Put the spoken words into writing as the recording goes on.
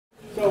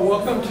So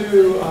welcome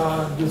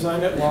to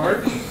Design at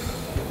Large.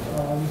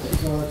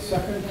 This is our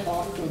second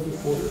talk of the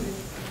quarter.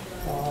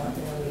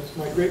 And it's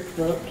my great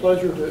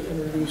pleasure to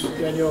introduce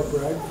Danielle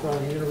Bragg from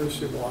the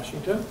University of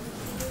Washington.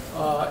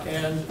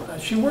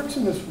 And she works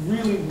in this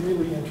really,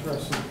 really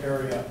interesting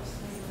area.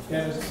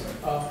 And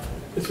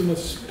it's an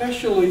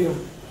especially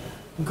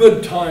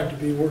good time to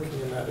be working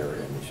in that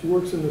area. I mean, she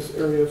works in this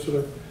area of sort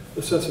of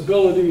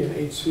accessibility and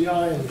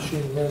HCI and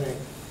machine learning.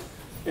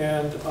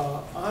 And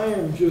I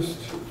am just,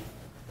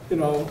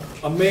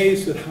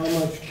 amazed at how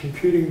much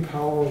computing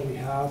power we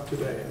have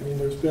today. I mean,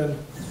 there's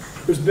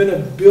been a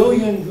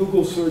billion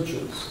Google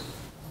searches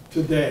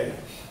today,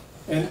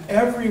 and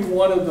every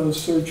one of those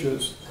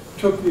searches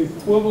took the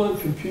equivalent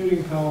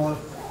computing power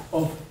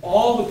of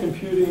all the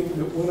computing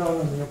that went on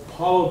in the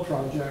Apollo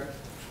project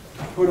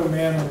to put a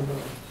man on the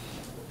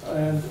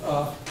moon.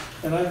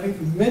 And I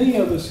think many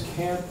of us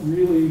can't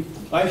really,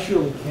 I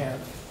surely can't,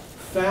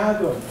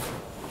 fathom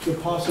the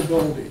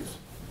possibilities.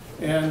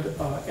 And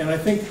I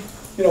think,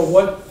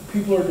 what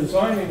people are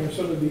designing are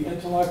sort of the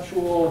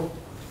intellectual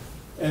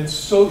and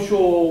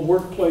social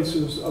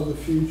workplaces of the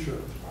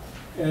future.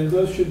 And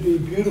those should be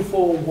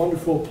beautiful,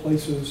 wonderful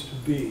places to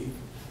be.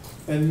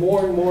 And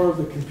more of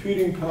the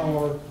computing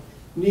power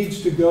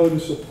needs to go to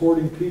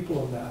supporting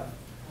people in that.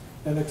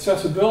 And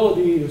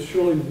accessibility is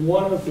surely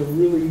one of the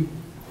really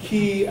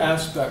key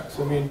aspects.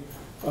 I mean,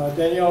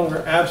 Danielle in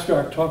her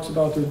abstract talks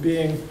about there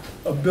being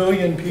a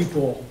billion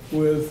people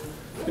with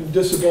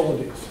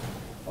disabilities.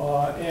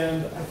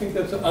 And I think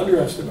that's an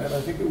underestimate.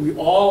 I think that we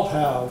all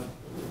have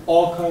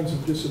all kinds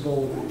of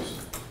disabilities.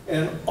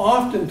 And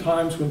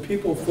oftentimes when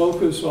people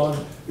focus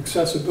on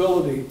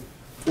accessibility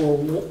for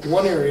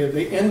one area,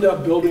 they end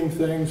up building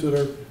things that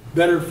are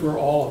better for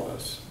all of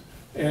us.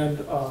 And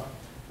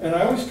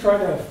I always try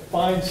to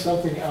find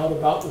something out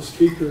about the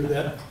speaker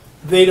that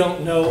they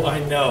don't know I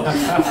know.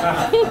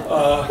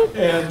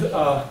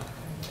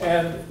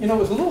 And it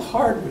was a little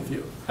hard with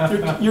you.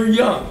 You're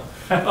young.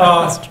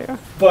 That's true.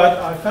 But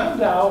I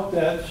found out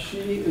that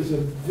she is a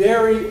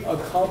very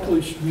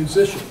accomplished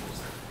musician,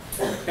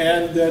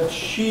 and that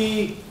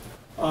she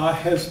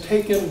has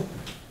taken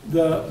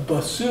the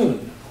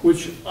bassoon,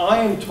 which I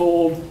am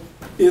told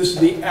is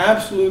the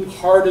absolute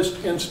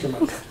hardest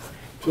instrument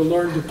to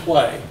learn to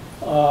play.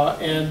 So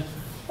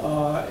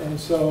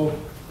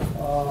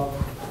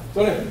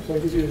anyway, so I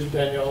give you to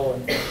Danielle,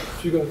 and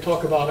she's going to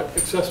talk about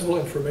accessible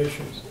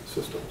information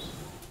systems.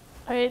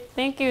 All right,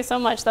 thank you so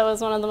much. That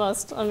was one of the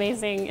most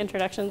amazing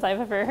introductions I've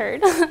ever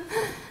heard.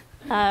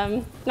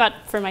 Not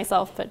for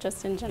myself, but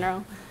just in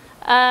general.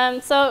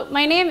 So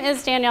my name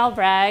is Danielle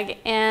Bragg,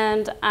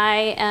 and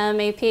I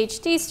am a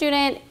PhD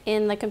student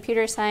in the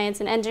Computer Science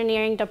and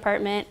Engineering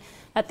Department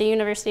at the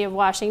University of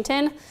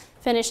Washington,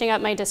 finishing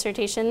up my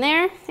dissertation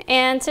there.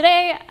 And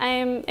today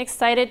I'm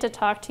excited to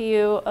talk to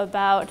you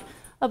about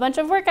a bunch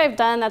of work I've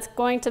done that's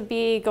going to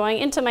be going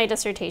into my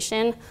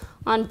dissertation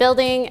on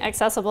building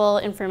accessible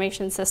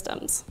information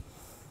systems.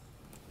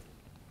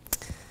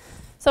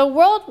 So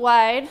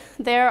worldwide,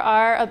 there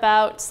are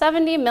about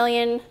 70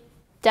 million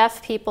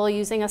deaf people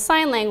using a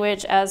sign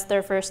language as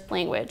their first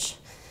language.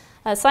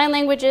 Sign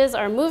languages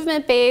are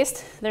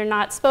movement-based, they're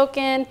not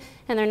spoken,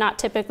 and they're not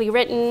typically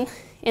written.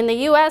 In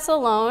the US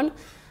alone,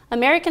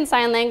 American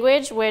Sign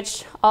Language,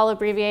 which I'll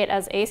abbreviate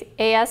as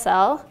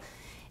ASL,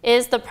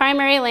 is the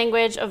primary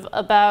language of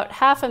about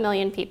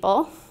 500,000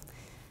 people.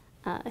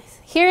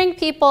 Hearing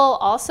people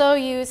also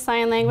use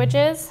sign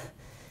languages.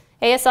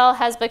 ASL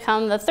has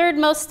become the third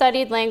most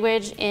studied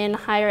language in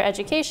higher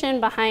education,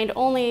 behind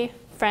only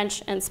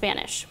French and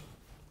Spanish.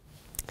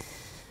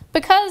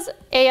 Because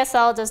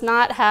ASL does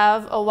not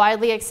have a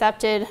widely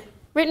accepted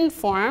written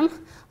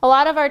form, a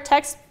lot of our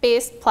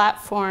text-based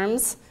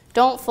platforms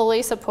don't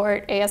fully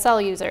support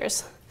ASL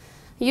users.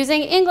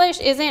 Using English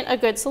isn't a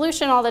good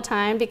solution all the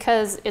time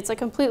because it's a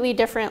completely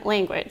different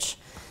language.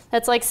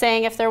 That's like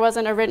saying if there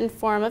wasn't a written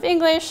form of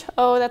English,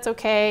 oh, that's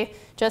okay,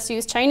 just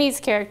use Chinese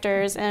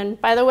characters,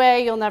 and by the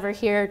way, you'll never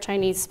hear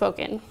Chinese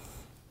spoken.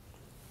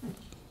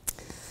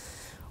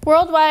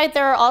 Worldwide,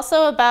 there are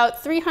also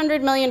about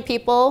 300 million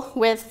people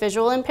with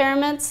visual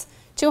impairments,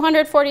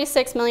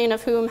 246 million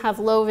of whom have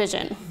low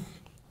vision.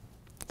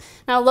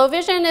 Now, low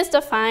vision is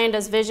defined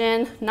as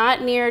vision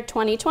not near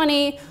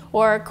 20/20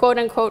 or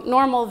quote-unquote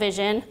normal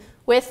vision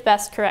with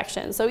best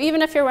correction. So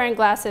even if you're wearing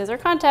glasses or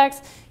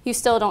contacts, you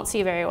still don't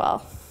see very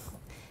well.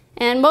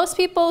 And most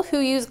people who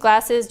use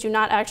glasses do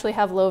not actually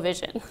have low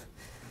vision.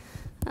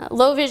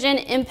 Low vision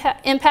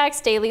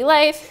impacts daily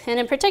life, and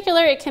in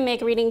particular, it can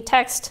make reading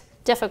text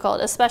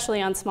difficult,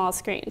 especially on small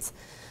screens.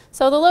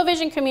 So the low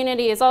vision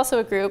community is also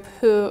a group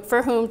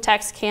for whom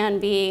text can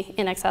be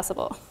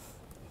inaccessible.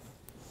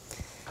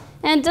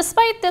 And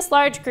despite this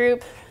large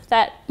group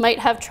that might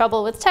have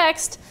trouble with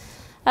text,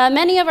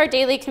 many of our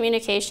daily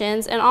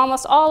communications and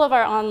almost all of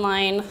our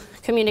online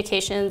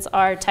communications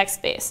are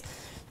text-based.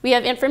 We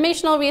have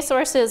informational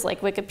resources like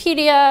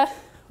Wikipedia,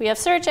 we have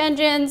search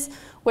engines,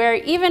 where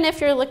even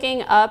if you're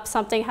looking up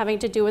something having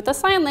to do with the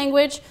sign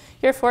language,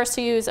 you're forced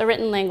to use a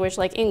written language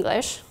like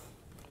English.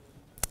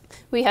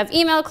 We have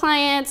email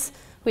clients,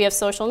 we have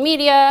social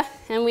media,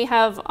 and we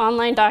have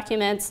online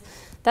documents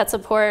that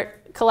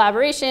support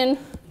collaboration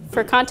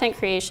for content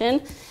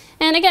creation.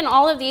 And again,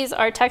 all of these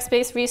are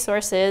text-based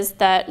resources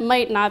that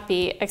might not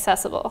be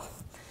accessible.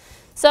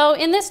 So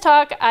in this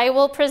talk, I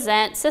will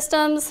present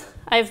systems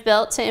I've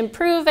built to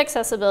improve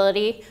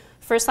accessibility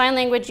for sign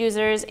language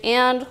users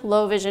and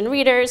low vision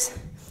readers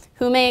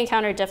who may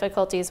encounter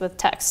difficulties with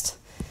text.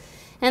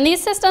 And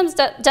these systems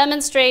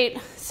demonstrate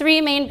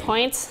 3 main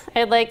points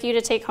I'd like you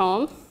to take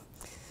home.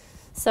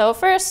 So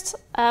first,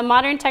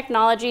 modern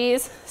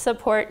technologies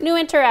support new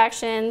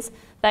interactions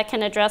that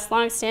can address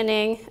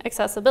longstanding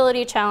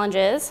accessibility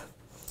challenges.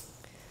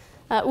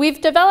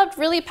 We've developed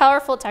really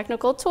powerful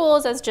technical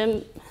tools, as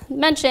Jim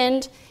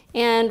mentioned,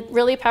 and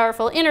really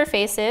powerful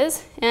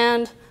interfaces.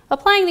 And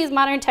applying these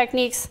modern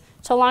techniques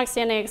to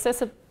longstanding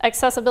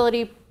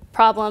accessibility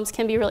problems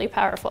can be really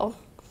powerful.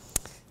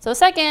 So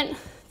second,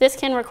 this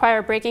can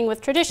require breaking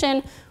with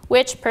tradition,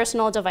 which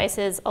personal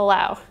devices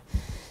allow.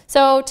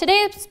 So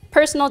today's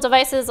personal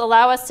devices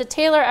allow us to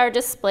tailor our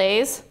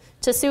displays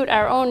to suit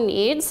our own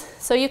needs.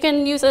 So you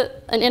can use an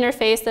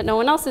interface that no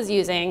one else is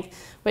using,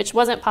 which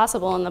wasn't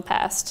possible in the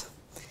past.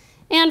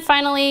 And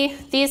finally,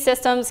 these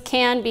systems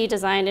can be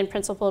designed in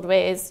principled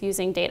ways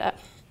using data.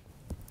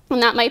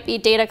 And that might be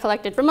data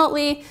collected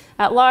remotely,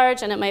 at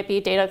large, and it might be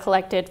data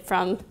collected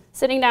from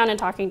sitting down and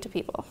talking to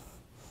people.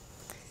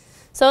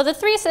 So the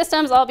 3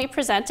 systems I'll be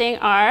presenting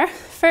are,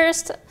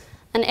 first,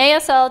 an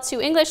ASL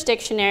to English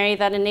dictionary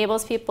that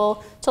enables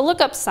people to look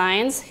up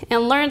signs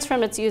and learns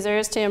from its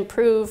users to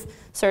improve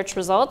search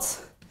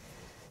results.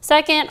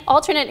 Second,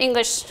 alternate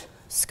English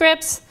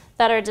scripts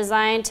that are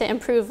designed to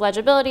improve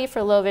legibility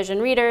for low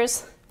vision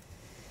readers.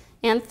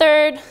 And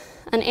third,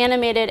 an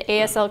animated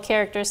ASL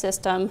character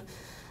system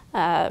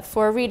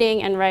for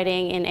reading and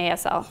writing in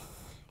ASL.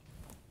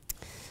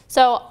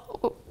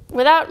 So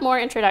without more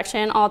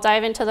introduction, I'll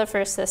dive into the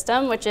first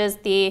system, which is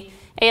the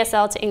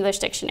ASL to English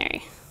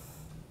dictionary.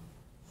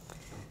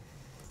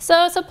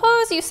 So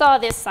suppose you saw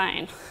this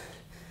sign.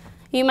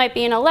 You might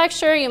be in a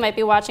lecture, you might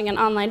be watching an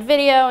online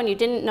video, and you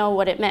didn't know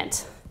what it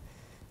meant.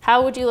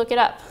 How would you look it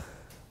up?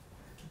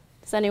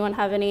 Does anyone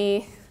have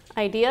any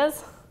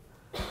ideas?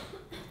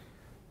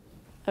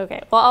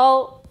 Okay,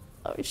 well,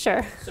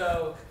 sure.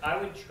 So I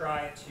would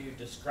try to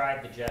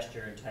describe the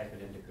gesture and type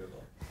it into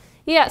Google.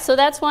 Yeah, so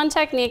that's one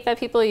technique that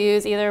people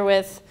use either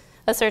with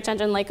a search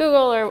engine like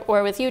Google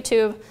or with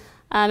YouTube.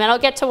 And I'll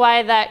get to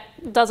why that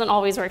doesn't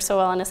always work so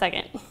well in a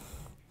second.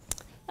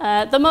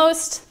 The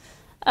most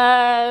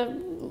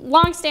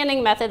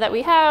long-standing method that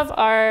we have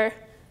are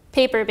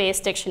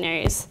paper-based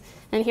dictionaries.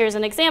 And here's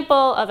an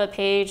example of a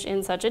page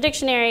in such a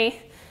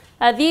dictionary.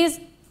 These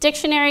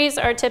dictionaries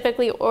are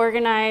typically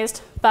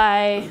organized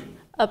by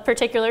a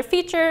particular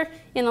feature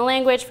in the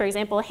language, for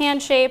example,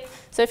 hand shape.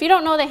 So if you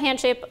don't know the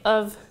hand shape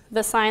of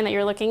the sign that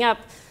you're looking up,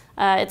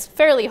 it's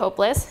fairly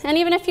hopeless. And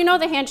even if you know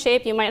the hand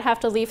shape, you might have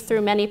to leaf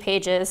through many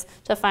pages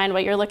to find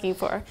what you're looking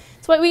for.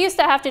 It's what we used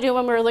to have to do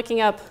when we were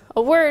looking up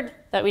a word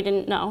that we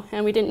didn't know,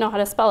 and we didn't know how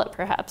to spell it,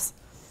 perhaps.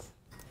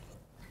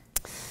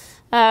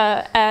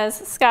 As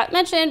Scott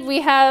mentioned,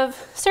 we have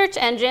search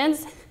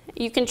engines.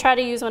 You can try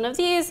to use one of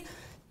these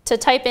to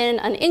type in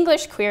an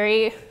English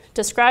query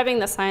describing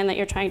the sign that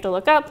you're trying to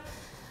look up.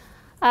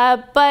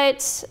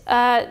 But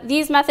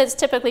these methods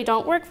typically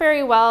don't work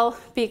very well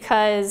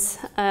because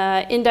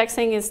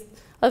indexing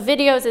of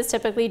videos is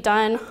typically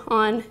done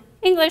on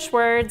English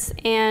words,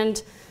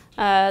 and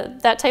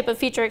that type of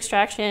feature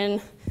extraction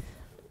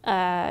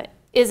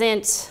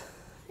isn't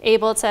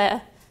able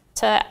to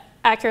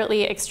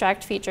accurately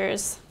extract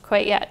features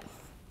quite yet.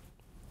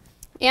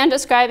 And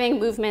describing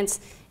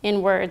movements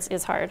in words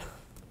is hard.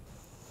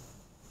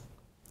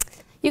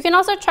 You can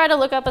also try to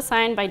look up a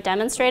sign by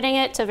demonstrating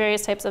it to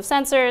various types of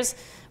sensors.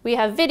 We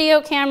have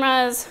video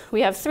cameras,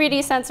 we have 3D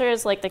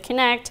sensors like the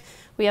Kinect,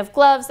 we have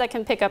gloves that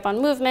can pick up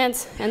on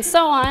movements, and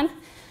so on.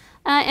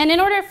 And in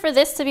order for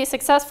this to be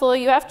successful,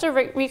 you have to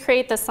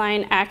recreate the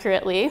sign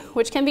accurately,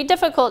 which can be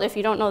difficult if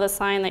you don't know the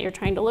sign that you're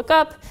trying to look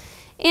up.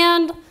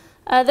 And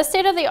the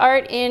state of the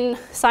art in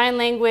sign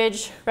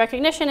language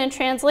recognition and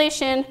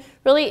translation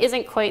really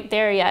isn't quite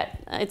there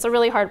yet. It's a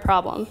really hard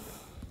problem.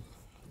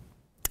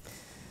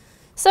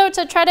 So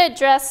to try to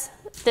address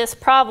this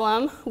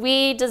problem,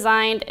 we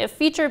designed a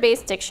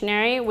feature-based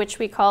dictionary, which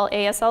we call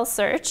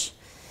ASL-Search,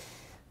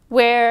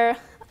 where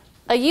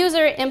a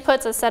user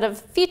inputs a set of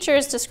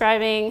features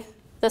describing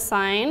the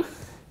sign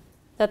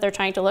that they're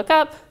trying to look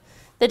up.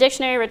 The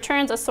dictionary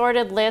returns a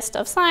sorted list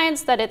of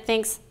signs that it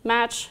thinks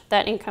match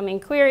that incoming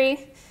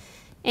query.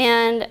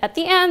 And at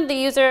the end, the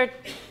user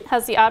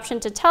has the option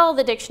to tell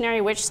the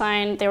dictionary which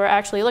sign they were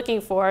actually looking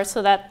for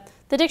so that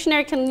the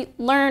dictionary can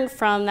learn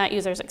from that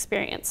user's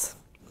experience.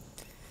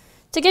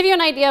 To give you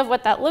an idea of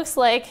what that looks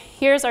like,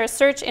 here's our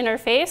search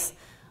interface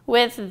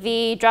with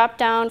the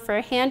drop-down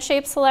for hand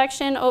shape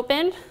selection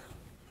opened.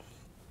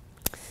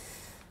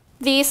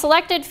 The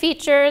selected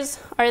features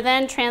are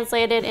then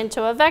translated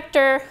into a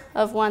vector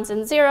of ones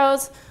and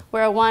zeros,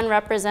 where a 1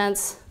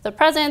 represents the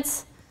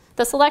presence,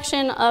 the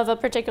selection of a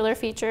particular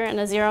feature, and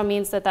a 0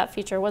 means that that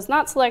feature was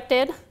not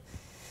selected.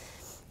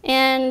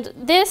 And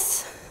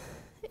this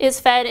is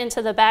fed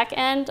into the back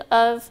end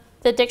of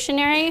the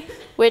dictionary,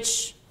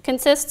 which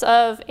consists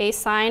of a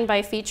sign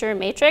by feature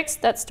matrix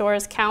that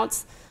stores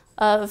counts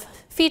of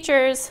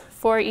features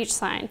for each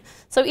sign.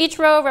 So each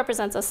row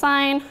represents a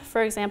sign.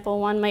 For example,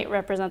 one might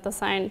represent the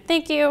sign,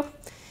 thank you.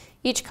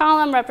 Each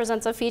column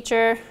represents a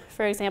feature,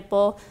 for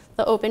example,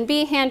 the open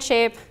B hand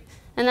shape.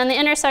 And then the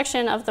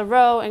intersection of the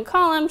row and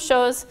column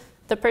shows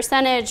the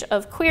percentage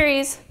of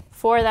queries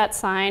for that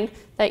sign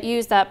that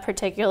use that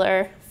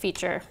particular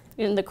feature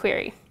in the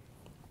query.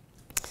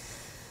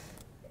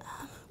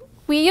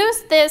 We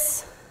use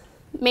this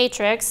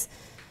matrix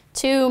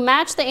to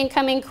match the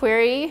incoming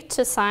query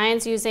to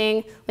signs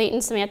using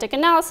latent semantic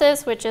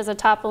analysis, which is a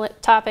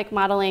topic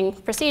modeling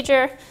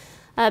procedure.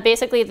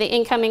 Basically, the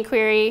incoming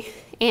query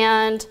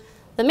and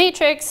the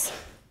matrix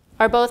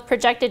are both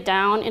projected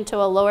down into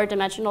a lower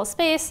dimensional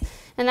space,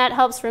 and that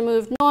helps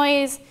remove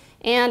noise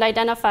and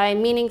identify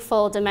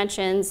meaningful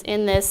dimensions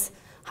in this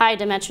high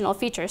dimensional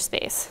feature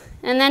space.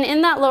 And then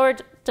in that lower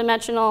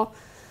dimensional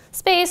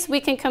space,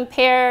 we can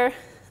compare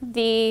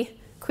the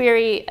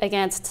query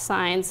against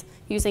signs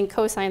using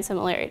cosine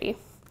similarity.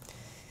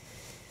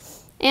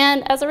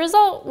 And as a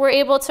result, we're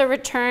able to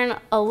return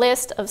a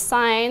list of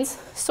signs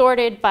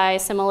sorted by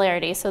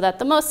similarity so that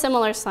the most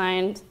similar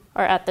signs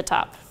are at the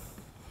top.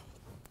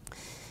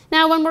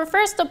 Now, when we're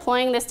first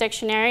deploying this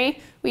dictionary,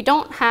 we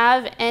don't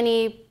have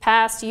any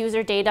past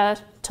user data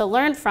to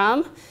learn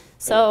from,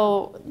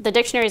 so the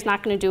dictionary is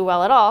not going to do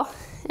well at all.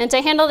 And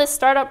to handle this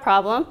startup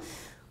problem,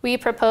 we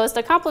proposed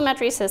a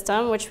complementary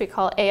system, which we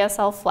call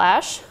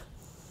ASL-Flash.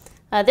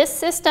 This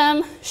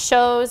system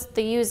shows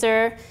the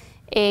user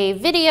a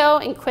video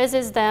and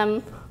quizzes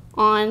them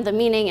on the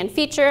meaning and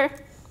feature.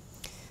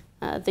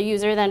 The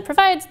user then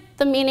provides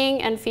the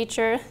meaning and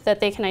feature that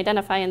they can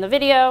identify in the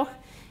video,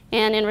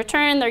 and in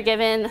return, they're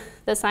given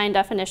the sign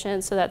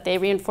definition so that they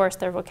reinforce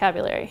their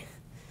vocabulary.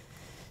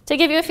 To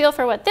give you a feel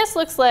for what this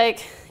looks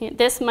like,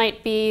 this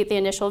might be the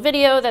initial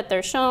video that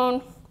they're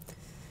shown.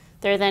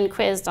 They're then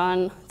quizzed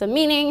on the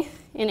meaning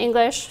in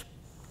English.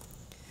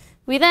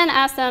 We then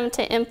ask them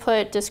to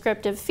input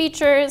descriptive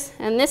features,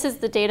 and this is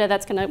the data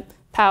that's going to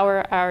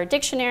power our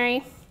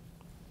dictionary.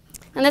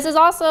 And this is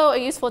also a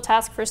useful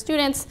task for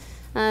students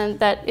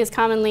that is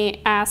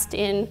commonly asked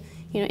in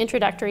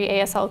introductory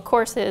ASL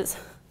courses,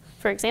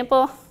 for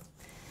example.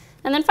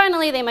 And then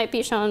finally, they might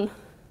be shown,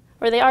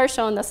 or they are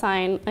shown the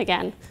sign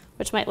again,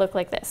 which might look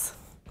like this.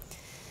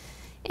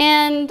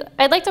 And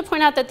I'd like to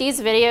point out that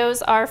these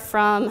videos are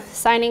from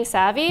Signing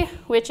Savvy,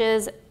 which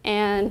is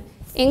an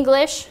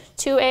English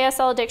to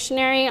ASL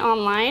dictionary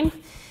online.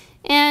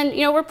 And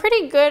we're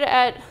pretty good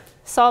at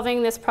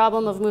solving this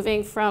problem of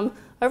moving from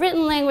a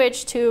written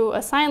language to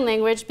a sign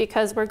language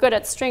because we're good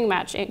at string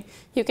matching.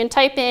 You can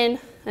type in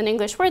an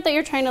English word that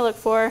you're trying to look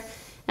for,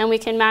 and we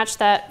can match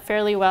that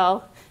fairly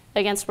well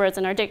against words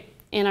in our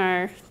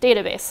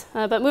database.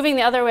 But moving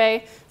the other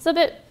way is a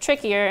bit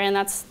trickier, and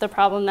that's the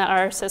problem that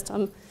our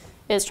system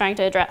is trying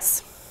to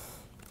address.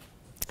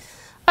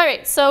 All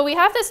right, so we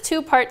have this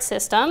two-part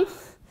system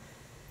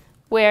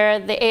where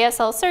the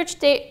ASL-Search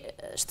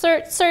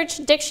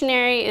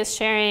dictionary is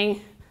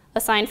sharing a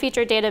sign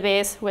feature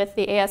database with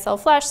the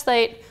ASL-Flash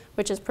site,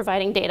 which is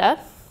providing data.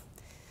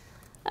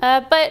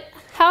 But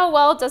how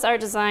well does our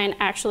design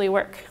actually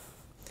work?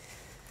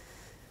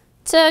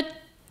 To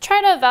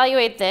try to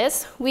evaluate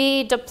this,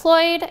 we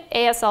deployed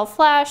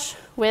ASL-Flash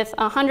with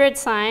 100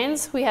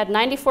 signs. We had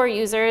 94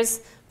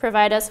 users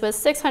provide us with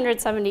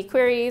 670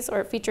 queries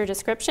or feature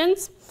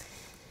descriptions.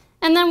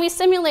 And then we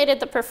simulated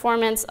the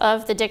performance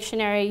of the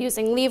dictionary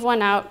using leave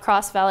one out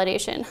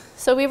cross-validation.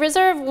 So we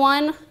reserve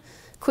one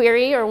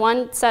query or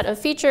one set of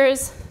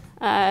features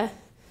to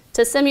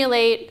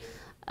simulate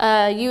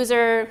a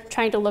user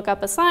trying to look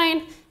up a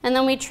sign, and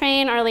then we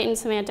train our latent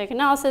semantic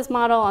analysis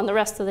model on the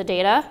rest of the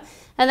data.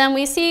 And then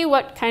we see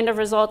what kind of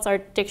results our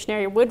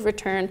dictionary would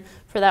return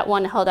for that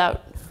one held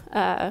out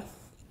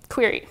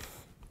query.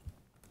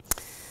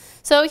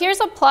 So here's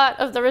a plot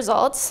of the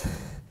results.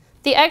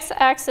 The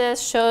x-axis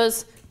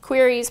shows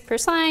queries per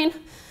sign,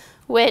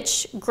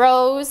 which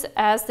grows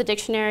as the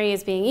dictionary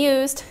is being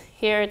used.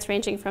 Here it's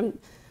ranging from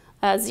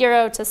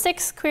 0 to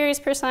 6 queries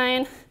per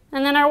sign.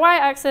 And then our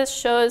y-axis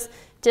shows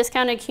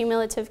discounted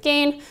cumulative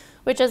gain,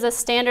 which is a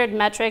standard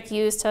metric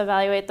used to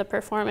evaluate the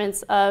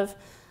performance of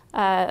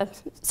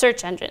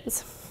search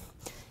engines.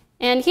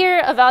 And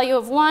here, a value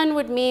of 1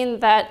 would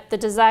mean that the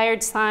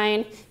desired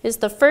sign is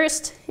the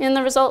first in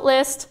the result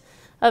list.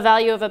 A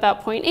value of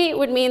about 0.8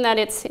 would mean that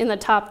it's in the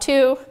top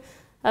 2.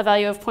 A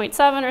value of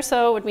 0.7 or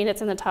so would mean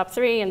it's in the top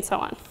 3, and so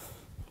on.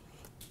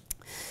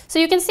 So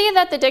you can see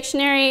that the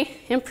dictionary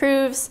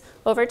improves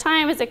over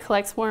time as it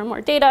collects more and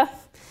more data.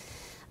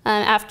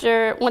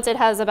 Once it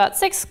has about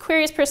 6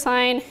 queries per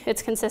sign,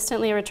 it's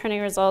consistently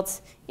returning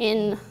results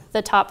in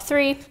the top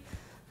 3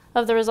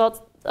 of the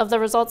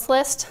results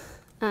list.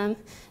 And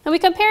we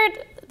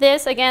compared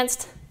this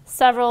against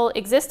several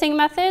existing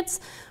methods,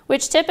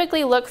 which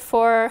typically look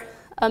for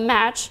a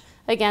match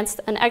against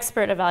an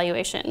expert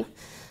evaluation.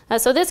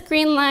 So this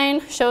green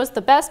line shows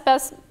the best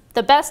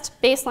the best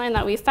baseline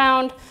that we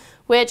found,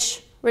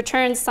 which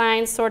returns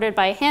signs sorted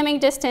by Hamming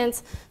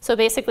distance. So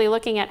basically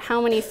looking at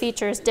how many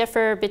features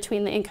differ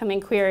between the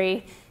incoming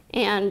query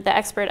and the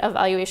expert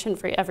evaluation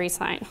for every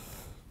sign.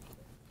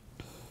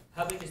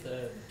 How big is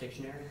the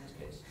dictionary in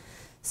this case?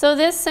 So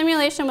this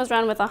simulation was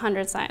run with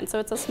 100 signs, so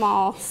it's a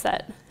small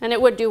set. And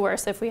it would do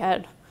worse if we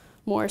had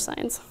more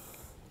signs.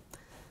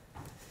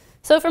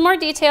 So for more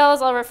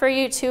details, I'll refer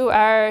you to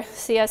our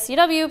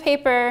CSCW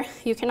paper.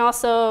 You can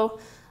also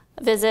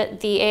visit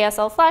the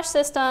ASL Flash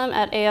system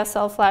at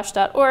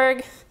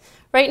aslflash.org.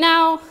 Right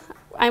now,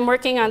 I'm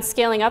working on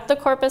scaling up the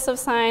corpus of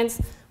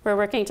signs. We're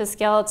working to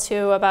scale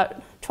to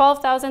about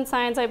 12,000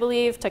 signs, I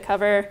believe, to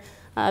cover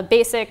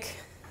basic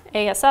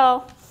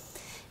ASL.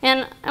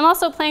 And I'm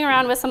also playing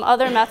around with some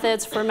other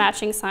methods for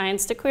matching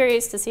signs to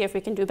queries to see if we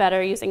can do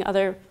better using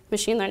other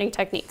machine learning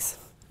techniques.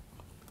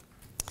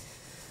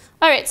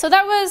 All right, so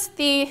that was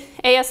the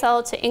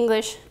ASL to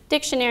English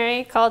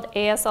dictionary called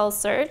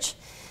ASL-Search.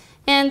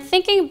 And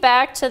thinking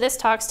back to this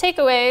talk's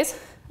takeaways,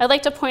 I'd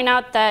like to point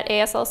out that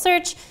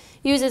ASL-Search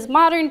uses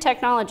modern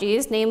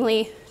technologies,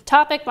 namely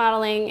topic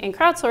modeling and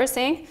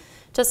crowdsourcing,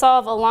 to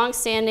solve a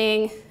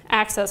long-standing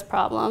access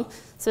problem,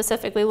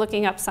 specifically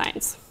looking up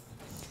signs.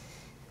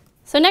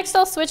 So next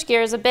I'll switch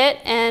gears a bit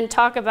and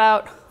talk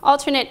about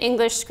alternate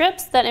English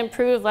scripts that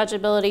improve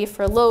legibility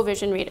for low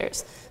vision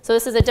readers. So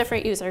this is a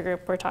different user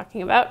group we're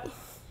talking about.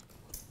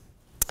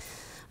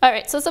 All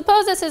right, so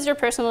suppose this is your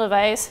personal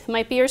device. It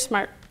might be your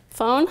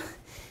smartphone,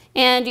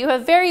 and you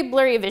have very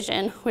blurry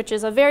vision, which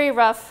is a very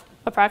rough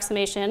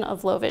approximation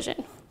of low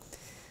vision.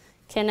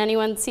 Can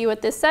anyone see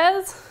what this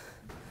says?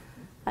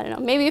 I don't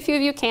know, maybe a few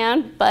of you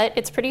can, but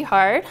it's pretty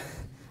hard.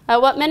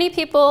 What many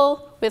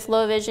people with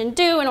low vision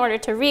do in order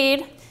to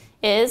read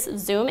is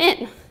zoom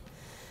in.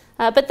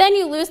 But then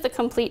you lose the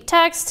complete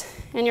text,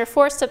 and you're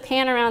forced to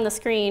pan around the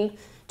screen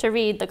to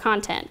read the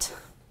content.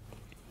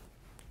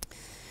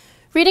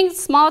 Reading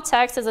small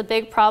text is a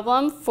big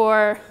problem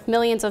for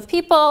millions of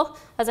people.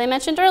 As I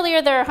mentioned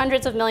earlier, there are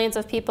hundreds of millions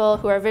of people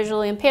who are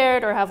visually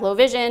impaired or have low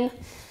vision.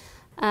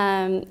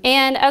 And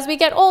as we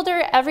get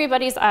older,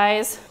 everybody's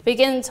eyes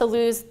begin to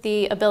lose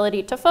the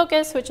ability to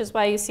focus, which is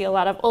why you see a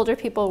lot of older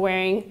people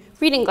wearing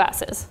reading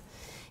glasses.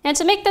 And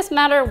to make this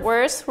matter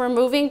worse, we're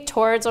moving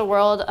towards a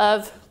world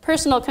of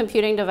personal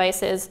computing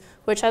devices,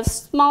 which have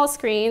small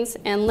screens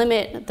and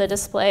limit the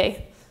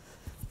display,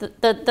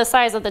 the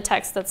size of the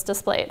text that's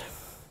displayed.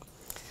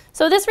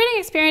 So this reading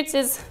experience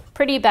is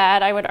pretty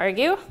bad, I would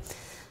argue.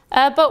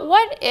 But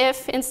what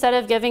if, instead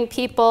of giving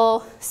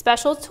people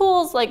special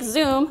tools like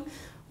Zoom,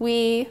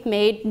 we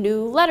made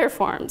new letter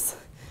forms?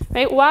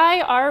 Right? Why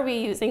are we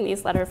using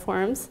these letter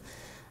forms?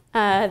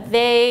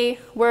 They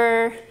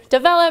were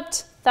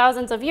developed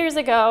thousands of years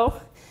ago,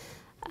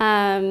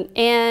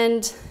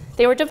 and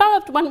they were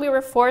developed when we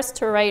were forced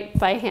to write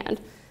by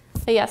hand.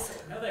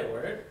 Yes? No, they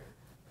weren't.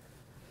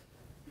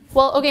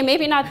 Well, okay,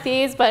 maybe not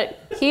these, but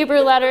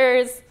Hebrew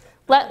letters.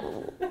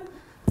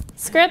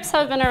 Scripts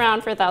have been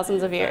around for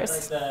thousands of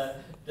years. Like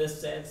the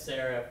sans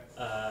serif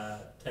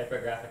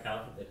typographic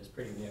alphabet is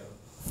pretty new.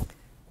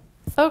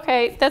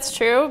 Okay, that's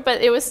true,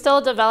 but it was still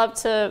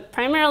developed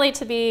primarily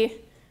to be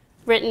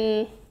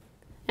written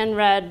and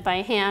read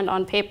by hand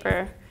on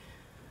paper,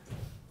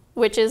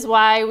 which is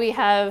why we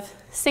have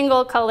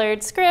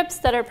single-colored scripts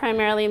that are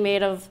primarily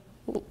made of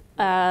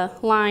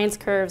lines,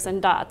 curves,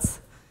 and dots.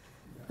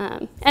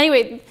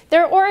 Anyway,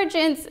 their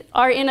origins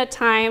are in a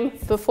time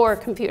before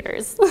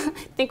computers. I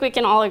think we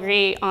can all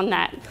agree on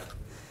that.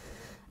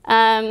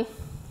 And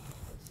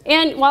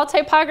while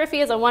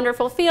typography is a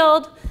wonderful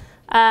field,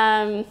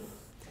 there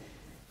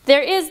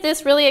is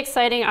this really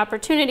exciting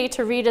opportunity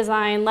to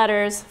redesign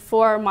letters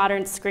for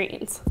modern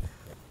screens.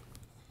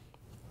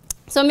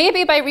 So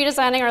maybe by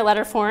redesigning our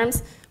letter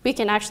forms, we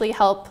can actually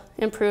help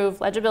improve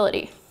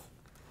legibility.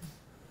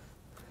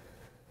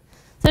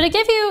 So to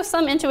give you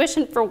some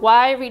intuition for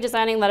why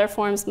redesigning letter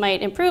forms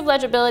might improve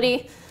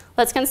legibility,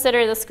 let's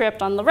consider the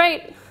script on the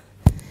right.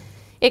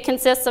 It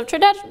consists of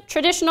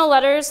traditional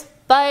letters,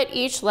 but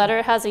each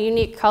letter has a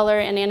unique color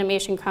and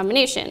animation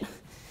combination.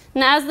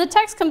 And as the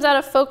text comes out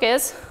of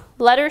focus,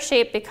 letter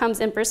shape becomes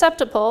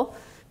imperceptible,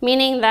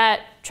 meaning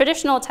that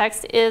traditional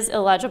text is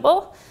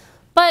illegible,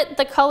 but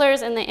the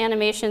colors and the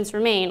animations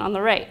remain on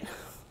the right.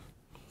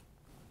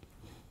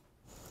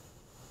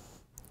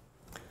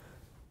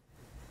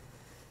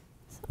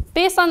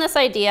 Based on this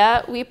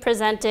idea, we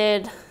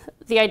presented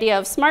the idea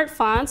of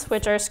Smartfonts,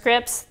 which are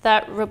scripts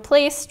that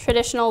replace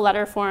traditional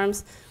letter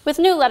forms with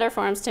new letter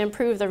forms to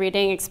improve the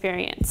reading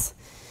experience.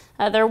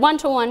 They're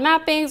one-to-one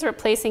mappings,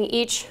 replacing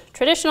each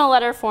traditional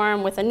letter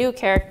form with a new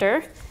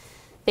character.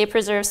 They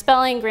preserve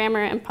spelling,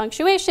 grammar, and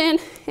punctuation,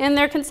 and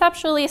they're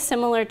conceptually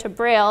similar to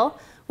Braille,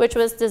 which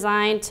was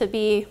designed to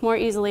be more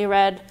easily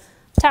read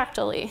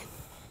tactily.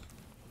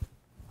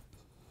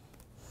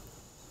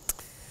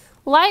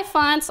 Live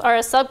fonts are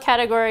a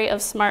subcategory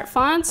of smart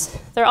fonts.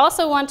 They're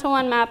also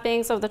one-to-one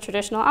mappings of the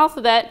traditional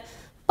alphabet,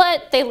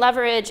 but they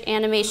leverage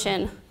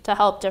animation to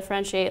help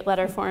differentiate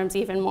letter forms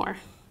even more.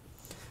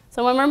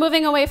 So when we're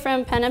moving away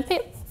from pen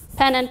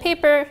and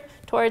paper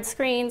towards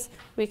screens,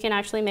 we can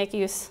actually make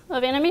use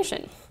of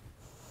animation.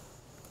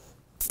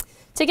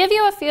 To give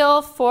you a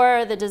feel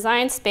for the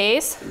design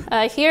space,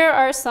 here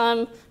are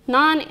some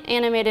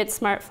non-animated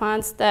smart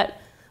fonts that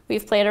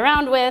we've played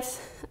around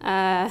with.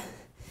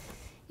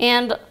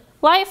 And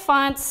live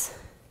fonts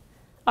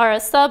are a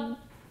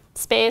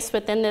subspace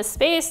within this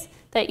space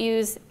that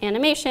use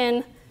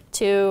animation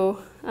to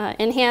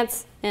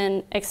enhance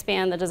and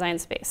expand the design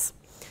space.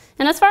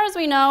 And as far as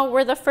we know,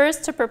 we're the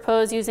first to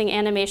propose using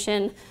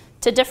animation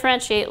to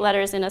differentiate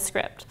letters in a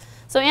script.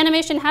 So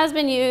animation has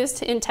been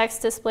used in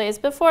text displays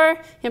before,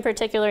 in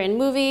particular in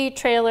movie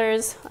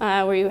trailers,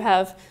 where you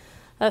have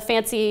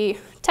fancy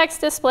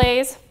text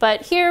displays.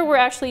 But here we're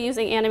actually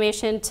using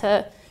animation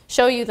to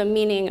show you the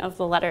meaning of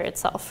the letter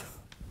itself.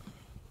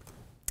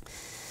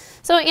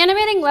 So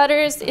animating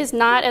letters is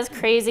not as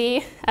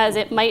crazy as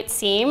it might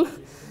seem.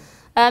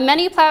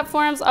 Many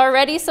platforms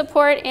already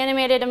support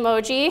animated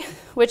emoji,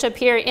 which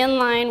appear in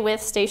line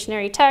with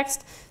stationary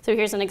text. So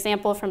here's an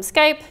example from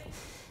Skype.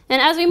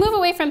 And as we move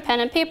away from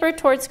pen and paper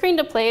towards screen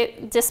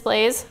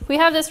displays, we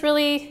have this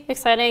really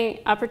exciting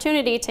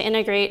opportunity to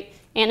integrate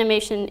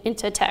animation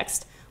into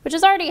text, which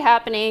is already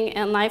happening,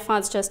 and live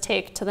fonts just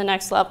take to the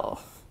next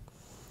level.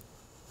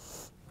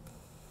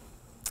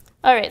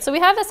 All right, so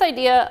we have this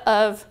idea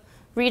of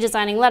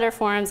redesigning letter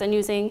forms and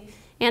using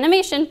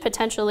animation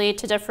potentially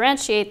to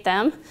differentiate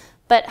them,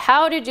 but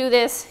how to do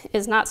this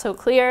is not so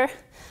clear.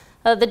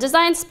 The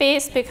design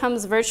space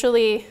becomes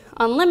virtually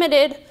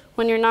unlimited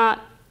when you're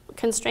not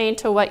constrained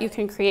to what you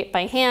can create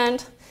by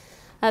hand.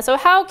 So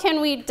how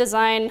can we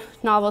design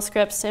novel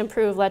scripts to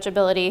improve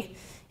legibility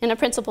in a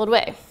principled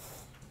way?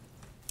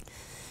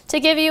 To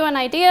give you an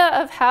idea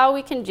of how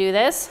we can do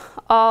this,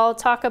 I'll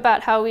talk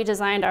about how we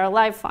designed our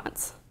live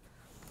fonts.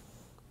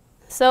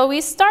 So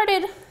we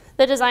started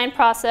the design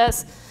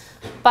process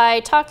by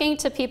talking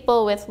to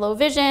people with low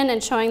vision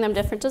and showing them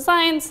different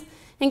designs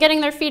and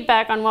getting their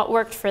feedback on what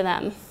worked for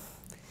them.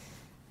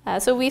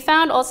 So we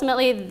found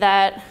ultimately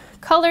that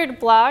colored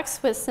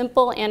blocks with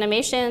simple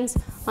animations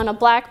on a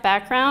black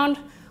background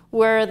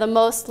were the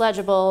most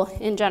legible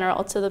in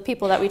general to the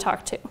people that we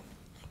talked to.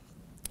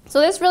 So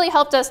this really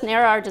helped us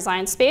narrow our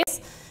design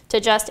space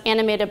to just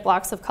animated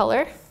blocks of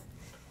color.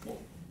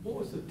 What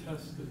was the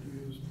test that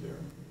you used there?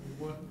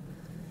 How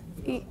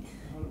did you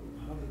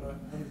come to that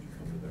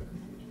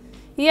conclusion?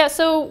 Yeah,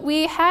 so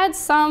we had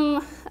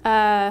some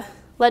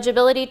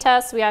legibility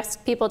tests. We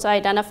asked people to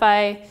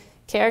identify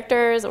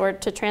characters or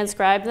to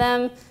transcribe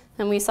them,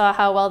 and we saw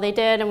how well they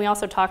did, and we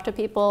also talked to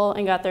people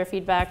and got their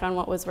feedback on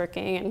what was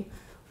working and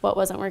what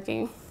wasn't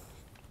working.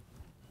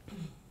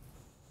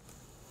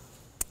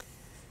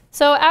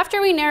 So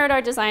after we narrowed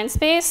our design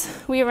space,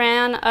 we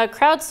ran a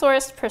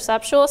crowdsourced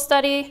perceptual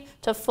study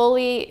to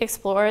fully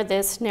explore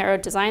this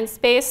narrowed design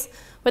space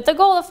with the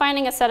goal of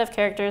finding a set of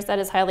characters that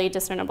is highly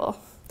discernible.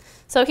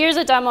 So here's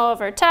a demo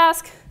of our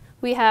task.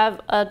 We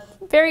have a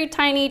very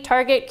tiny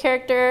target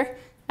character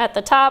at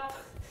the top,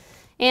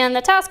 and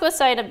the task was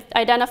to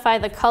identify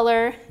the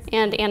color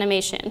and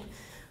animation.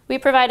 We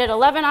provided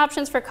 11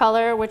 options for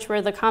color, which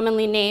were the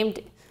commonly named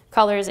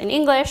colors in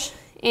English,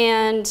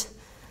 and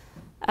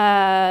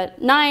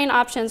 9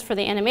 options for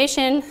the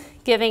animation,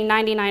 giving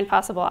 99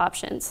 possible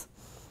options.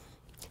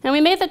 And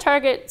we made the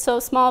target so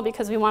small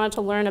because we wanted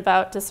to learn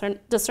about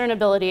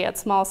discernibility at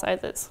small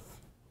sizes.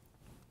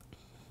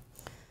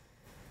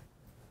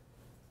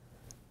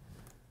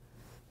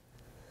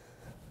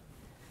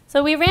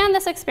 So we ran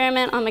this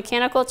experiment on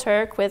Mechanical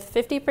Turk with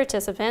 50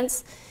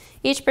 participants.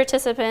 Each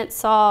participant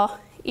saw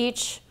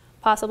each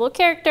possible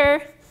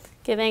character,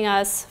 giving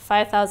us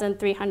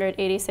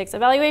 5,386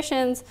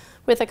 evaluations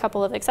with a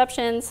couple of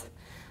exceptions.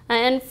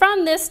 And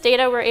from this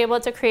data, we're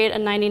able to create a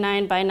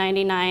 99 by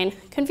 99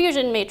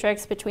 confusion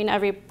matrix between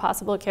every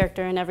possible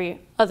character and every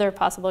other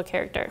possible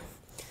character.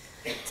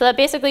 So that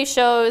basically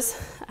shows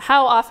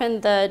how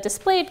often the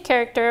displayed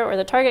character or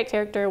the target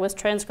character was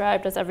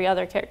transcribed as every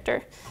other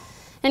character.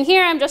 And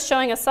here I'm just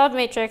showing a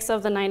submatrix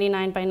of the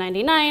 99 by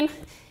 99,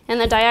 and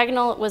the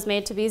diagonal was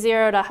made to be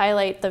 0 to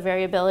highlight the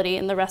variability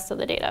in the rest of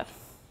the data.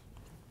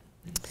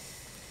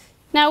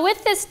 Now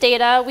with this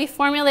data, we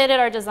formulated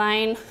our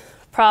design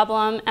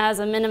problem as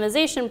a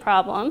minimization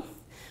problem,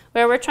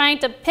 where we're trying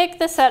to pick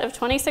the set of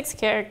 26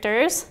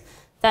 characters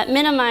that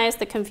minimize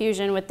the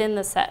confusion within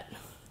the set.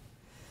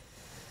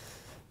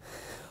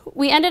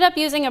 We ended up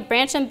using a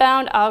branch and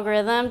bound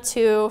algorithm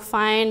to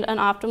find an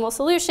optimal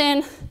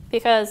solution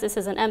because this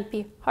is an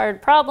NP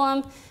hard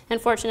problem, and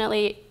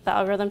fortunately the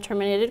algorithm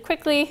terminated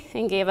quickly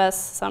and gave us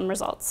some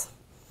results.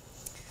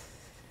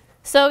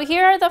 So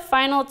here are the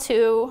final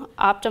 2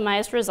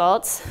 optimized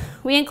results.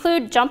 We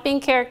include jumping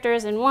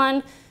characters in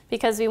one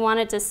because we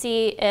wanted to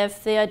see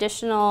if the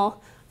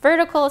additional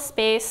vertical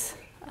space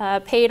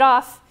paid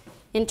off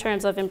in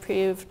terms of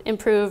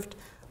improved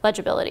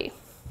legibility.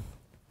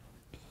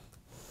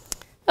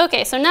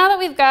 Okay, so now that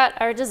we've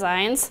got our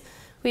designs,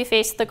 we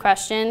face the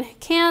question,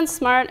 can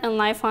Smart and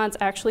Livefonts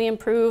actually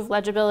improve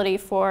legibility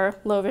for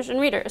low vision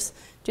readers?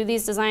 Do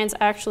these designs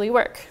actually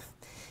work?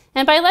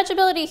 And by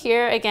legibility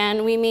here,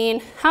 again, we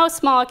mean how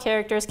small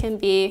characters can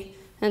be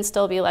and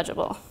still be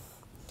legible.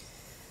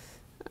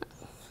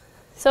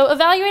 So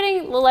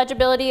evaluating the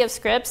legibility of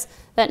scripts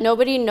that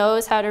nobody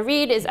knows how to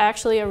read is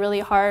actually a really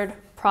hard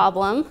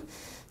problem.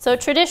 So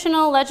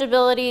traditional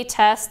legibility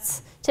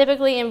tests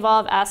typically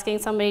involve asking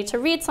somebody to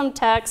read some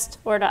text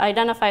or to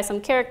identify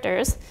some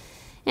characters.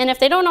 And if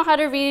they don't know how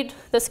to read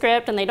the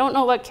script and they don't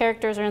know what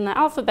characters are in the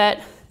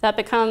alphabet,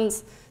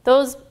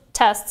 those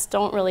tests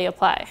don't really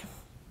apply.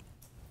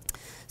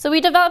 So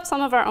we developed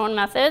some of our own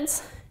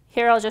methods.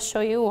 Here I'll just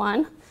show you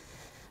one.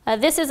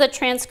 This is a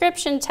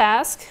transcription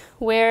task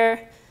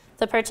where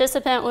the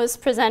participant was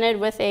presented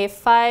with a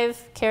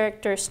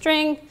 5-character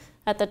string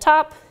at the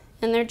top,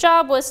 and their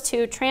job was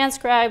to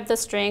transcribe the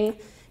string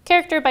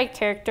character by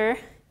character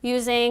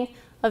using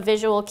a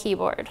visual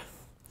keyboard.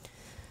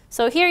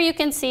 So here you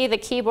can see the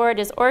keyboard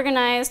is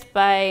organized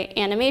by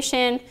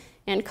animation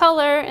and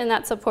color, and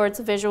that supports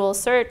visual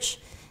search.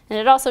 And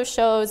it also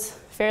shows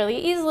fairly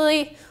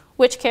easily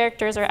which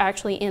characters are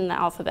actually in the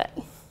alphabet.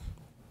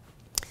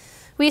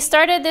 We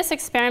started this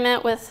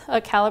experiment with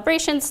a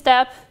calibration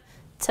step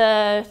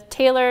to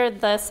tailor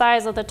the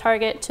size of the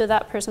target to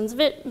that person's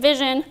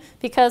vision,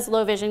 because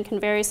low vision can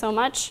vary so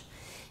much.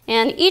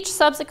 And each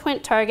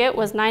subsequent target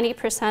was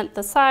 90%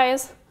 the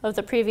size of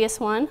the previous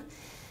one.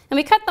 And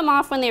we cut them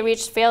off when they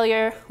reached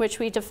failure, which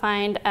we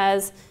defined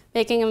as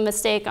making a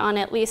mistake on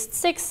at least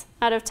 6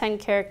 out of 10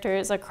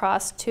 characters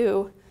across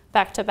 2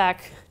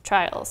 back-to-back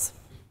trials.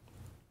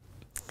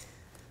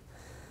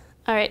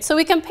 All right, so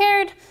we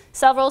compared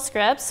several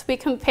scripts. We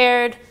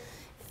compared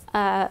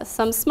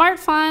some smart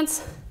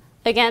fonts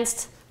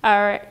against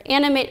our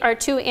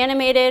 2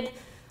 animated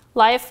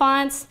live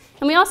fonts,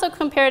 and we also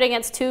compared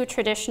against 2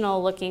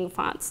 traditional looking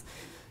fonts.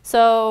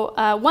 So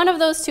one of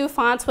those 2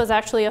 fonts was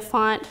actually a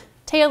font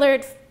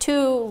tailored to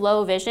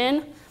low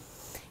vision,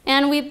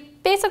 and we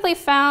basically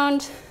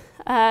found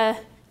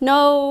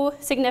no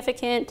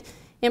significant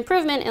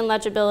improvement in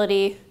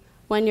legibility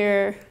when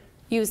you're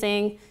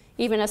using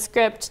even a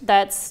script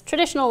that's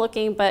traditional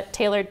looking but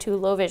tailored to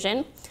low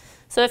vision.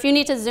 So if you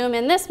need to zoom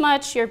in this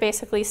much, you're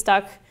basically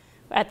stuck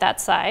at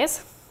that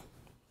size.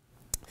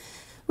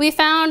 We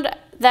found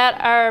that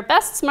our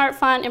best smart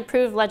font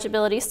improved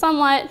legibility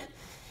somewhat.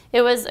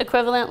 It was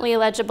equivalently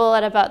legible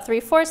at about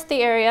 3/4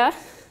 the area.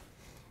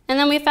 And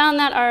then we found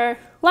that our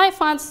live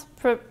fonts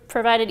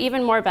provided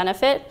even more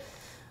benefit,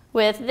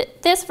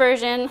 with this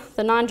version,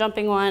 the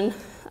non-jumping one,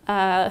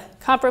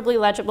 comparably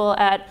legible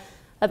at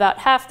about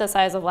half the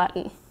size of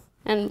Latin.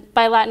 And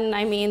by Latin,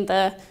 I mean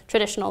the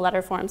traditional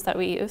letter forms that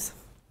we use.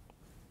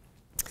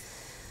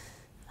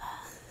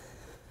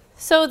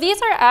 So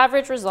these are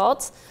average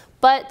results,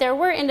 but there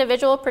were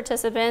individual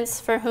participants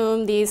for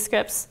whom these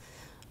scripts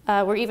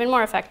were even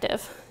more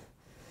effective.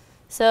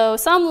 So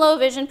some low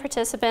vision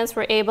participants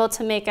were able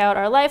to make out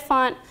our live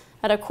font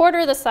at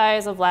 1/4 the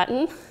size of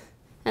Latin,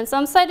 and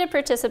some sighted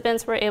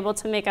participants were able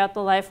to make out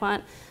the live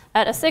font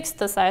at 1/6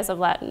 the size of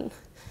Latin.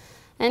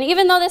 And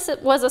even though this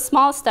was a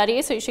small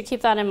study, so you should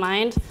keep that in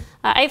mind,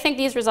 I think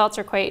these results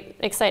are quite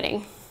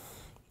exciting.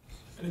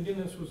 And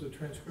again, this was a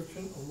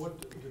transcription, or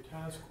what the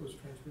task was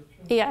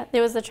transcription? Yeah,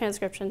 it was the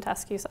transcription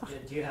task you saw. Yeah,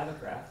 do you have a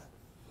graph?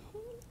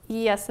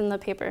 Yes, in the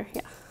paper,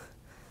 yeah.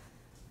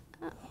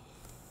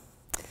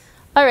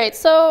 All right,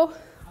 so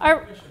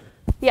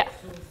yeah.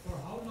 So for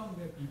how long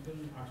were people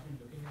actually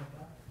looking at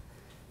that?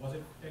 Was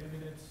it 10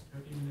 minutes,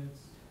 30 minutes,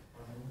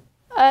 or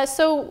more?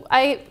 So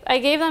I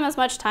gave them as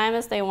much time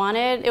as they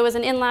wanted. It was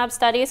an in-lab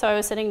study, so I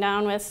was sitting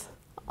down with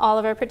all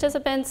of our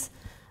participants.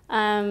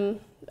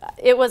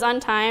 It was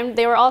untimed.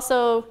 They were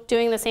also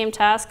doing the same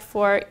task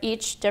for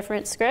each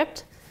different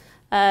script.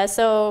 I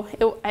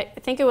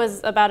think it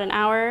was about an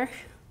hour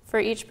for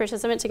each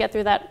participant to get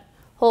through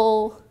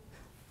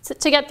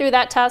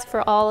that task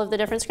for all of the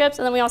different scripts.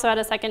 And then we also had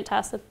a second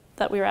task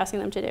that we were asking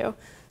them to do.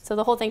 So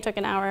the whole thing took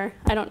an hour.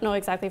 I don't know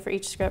exactly for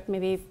each script,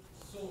 maybe.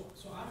 So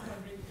I'm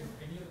wondering if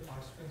any of the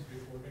participants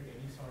reported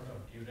any sort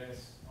of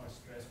duress or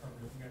stress from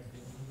looking at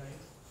blinking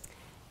lights?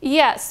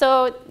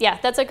 Yeah,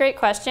 that's a great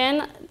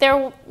question.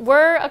 There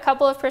were a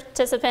couple of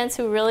participants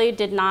who really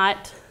did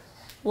not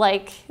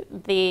like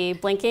the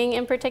blinking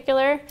in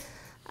particular.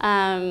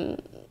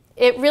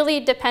 It really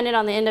depended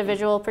on the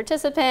individual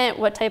participant,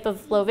 what type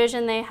of low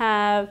vision they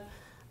have.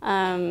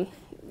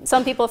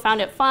 Some people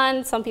found it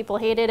fun, some people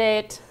hated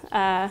it.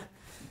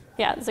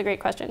 Yeah, it's a great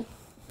question.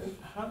 And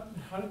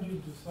how did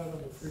you decide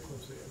on the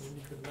frequency? I mean,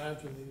 you could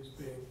imagine these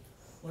being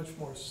much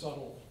more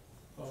subtle,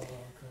 kind of.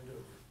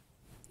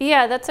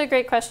 Yeah, that's a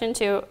great question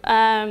too.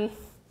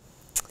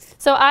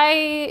 So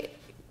I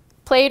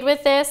played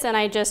with this and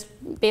I just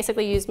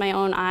basically used my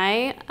own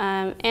eye.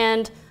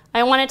 And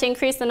I wanted to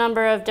increase the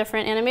number of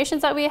different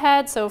animations that we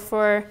had. So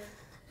for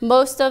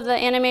most of the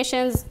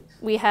animations,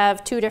 we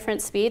have 2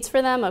 different speeds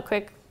for them, a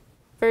quick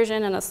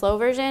version and a slow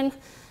version.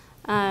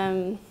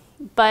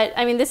 But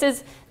I mean, this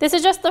is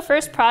just the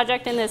first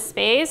project in this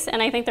space,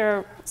 and I think there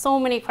are so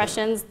many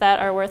questions that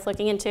are worth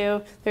looking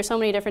into. There's so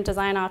many different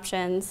design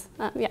options.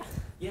 Yeah.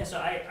 Yeah, so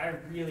I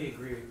really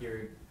agree with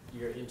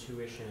your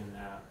intuition.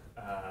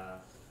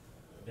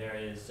 There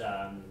is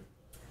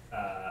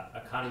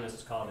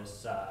economists call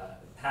this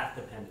path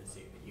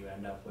dependency, that you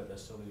end up with a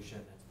solution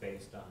that's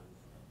based on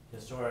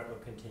historical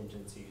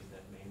contingencies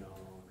that may no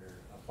longer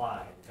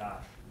apply.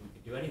 Gosh, we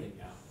could do anything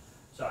now.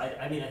 So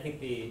I mean, I think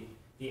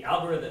the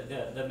algorithm,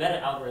 the meta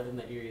algorithm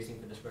that you're using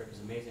for this work is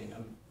amazing.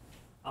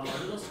 I'm a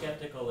little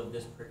skeptical of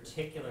this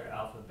particular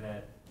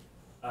alphabet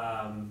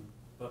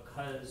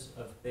because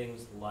of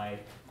things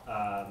like,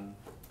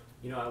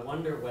 you know, I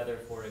wonder whether,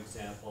 for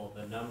example,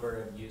 the number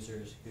of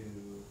users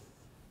who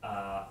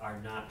are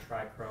not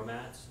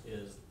trichromats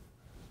is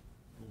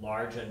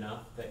large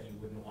enough that you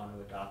wouldn't want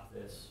to adopt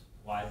this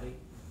widely,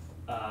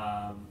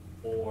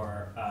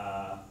 or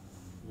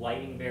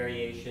lighting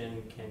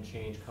variation can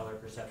change color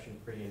perception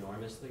pretty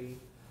enormously,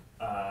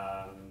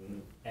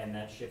 and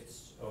that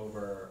shifts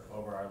over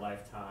our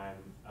lifetime.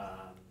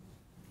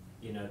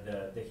 You know,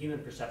 the human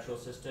perceptual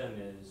system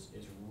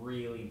is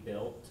really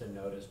built to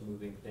notice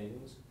moving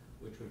things,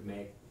 which would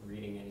make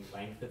reading any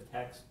length of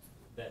text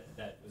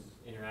that was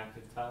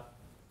interactive tough.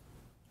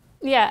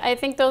 Yeah, I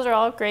think those are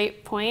all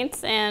great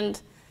points, and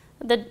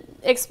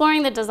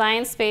exploring the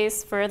design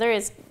space further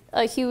is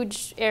a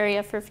huge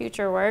area for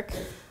future work.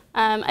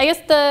 I guess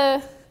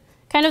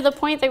the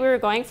point that we were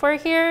going for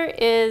here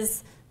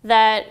is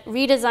that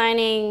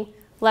redesigning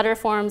letter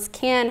forms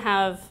can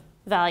have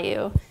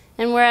value.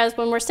 And whereas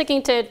when we're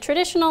sticking to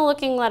traditional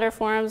looking letter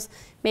forms,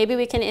 maybe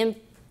we can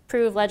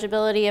improve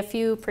legibility a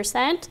few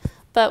 %,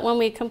 but when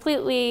we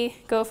completely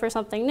go for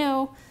something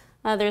new,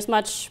 there's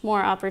much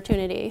more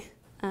opportunity.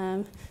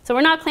 So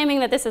we're not claiming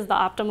that this is the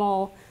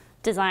optimal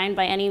design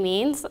by any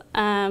means,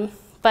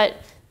 but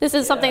this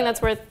is something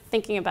that's worth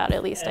thinking about,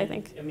 at least, I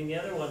think. I mean, the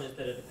other one is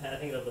that I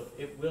think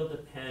it will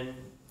depend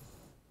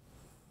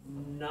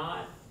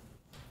not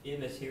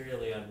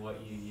immaterially on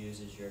what you use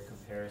as your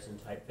comparison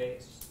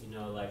typeface. You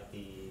know, like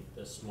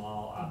the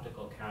small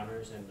optical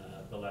counters in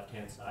the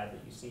left-hand side that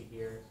you see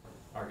here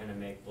are going to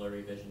make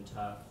blurry vision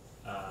tough.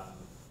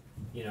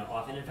 You know,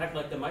 often, in fact,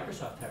 like the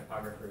Microsoft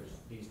typographers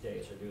these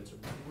days are doing some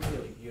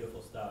really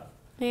beautiful stuff.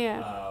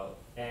 Yeah.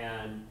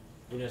 And,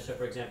 you know, so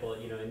for example,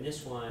 you know, in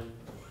this one,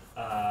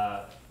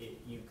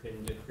 you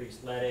can decrease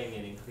leading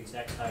and increase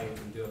X height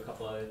and do a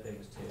couple other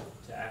things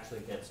to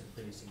actually get some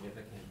pretty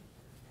significant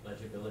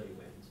legibility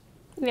wins.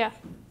 Yeah,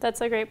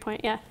 that's a great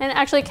point, yeah. And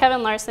actually,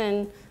 Kevin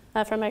Larson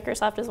from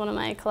Microsoft is one of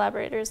my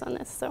collaborators on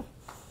this, so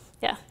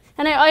yeah.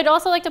 And I'd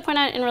also like to point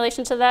out in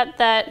relation to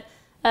that,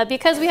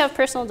 because we have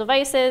personal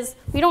devices,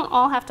 we don't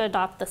all have to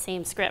adopt the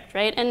same script,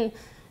 right? And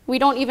we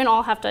don't even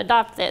all have to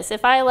adopt this.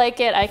 If I like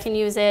it, I can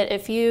use it.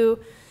 If you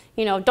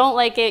don't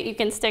like it, you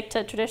can stick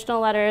to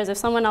traditional letters. If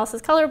someone else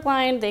is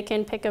colorblind, they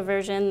can pick a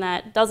version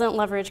that doesn't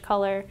leverage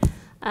color.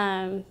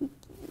 But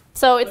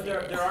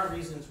there are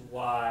reasons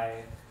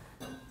why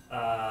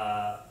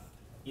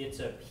it's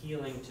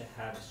appealing to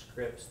have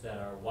scripts that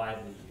are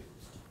widely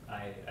used.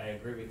 I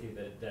agree with you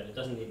that it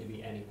doesn't need to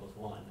be n =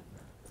 1,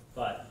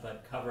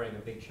 but covering a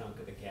big chunk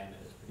of the gamut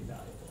is pretty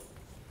valuable.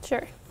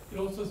 Sure. It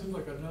also seems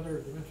like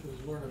another dimension is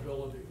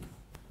learnability.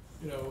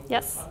 You know,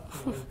 yes.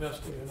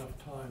 Investing enough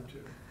time to.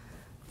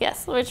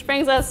 Yes, which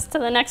brings us to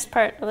the next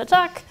part of the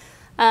talk.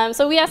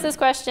 So we asked this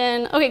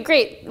question, okay,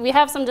 great, we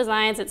have some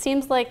designs. It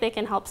seems like they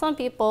can help some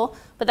people,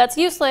 but that's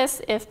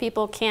useless if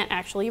people can't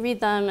actually read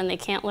them and they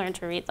can't learn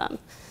to read them.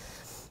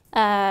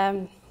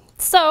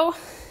 So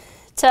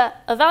to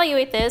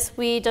evaluate this,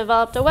 we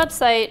developed a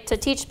website to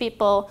teach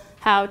people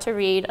how to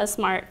read a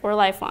Smart or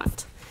Live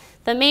font.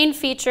 The main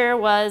feature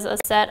was a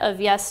set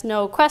of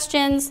yes/no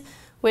questions,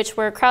 which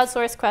were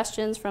crowdsourced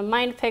questions from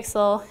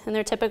MindPixel, and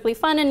they're typically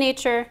fun in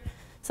nature.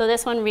 So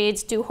this one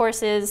reads, do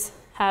horses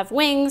have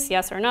wings,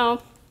 yes or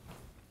no?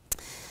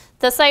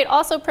 The site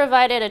also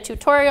provided a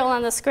tutorial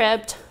on the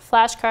script,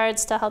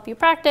 flashcards to help you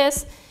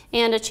practice,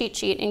 and a cheat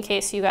sheet in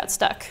case you got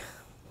stuck.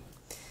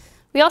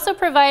 We also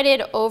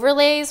provided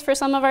overlays for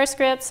some of our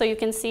scripts, so you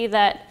can see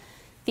that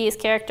these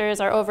characters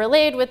are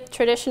overlaid with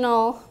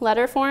traditional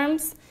letter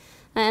forms.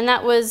 And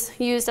that was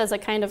used as a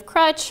kind of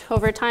crutch.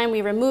 Over time,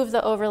 we removed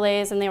the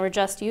overlays, and they were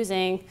just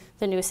using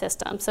the new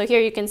system. So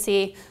here you can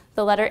see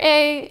the letter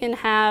A in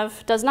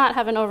have does not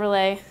have an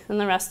overlay, and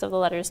the rest of the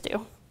letters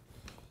do.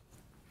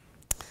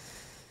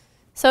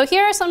 So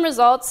here are some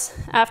results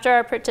after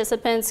our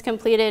participants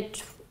completed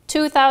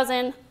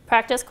 2,000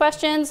 practice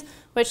questions,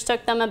 which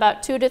took them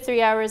about 2 to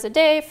 3 hours a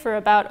day for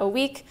about a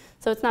week.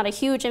 So it's not a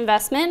huge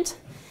investment.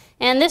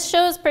 And this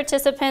shows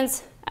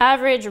participants'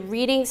 average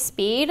reading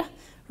speed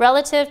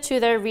relative to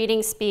their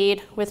reading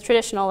speed with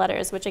traditional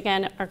letters, which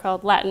again are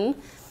called Latin.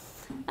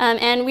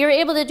 And we were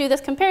able to do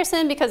this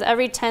comparison because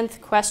every 10th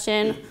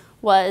question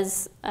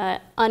was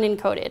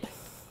unencoded.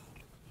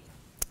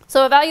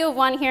 So a value of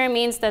 1 here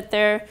means that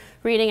they're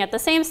reading at the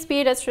same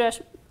speed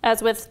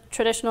as with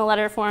traditional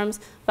letter forms.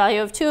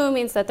 Value of 2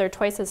 means that they're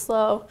twice as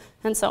slow,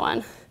 and so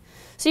on.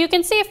 So you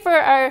can see for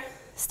our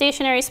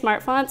stationary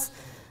smart fonts,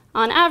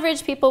 on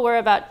average, people were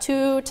about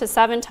 2 to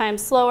 7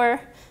 times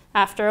slower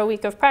after a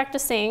week of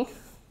practicing.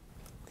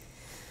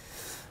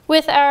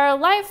 With our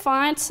live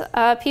font,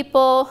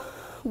 people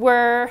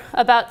were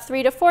about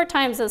 3 to 4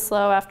 times as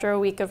slow after a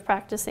week of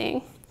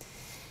practicing.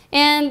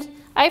 And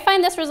I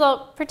find this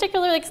result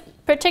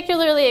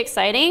particularly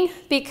exciting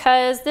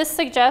because this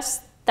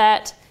suggests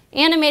that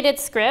animated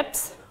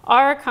scripts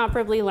are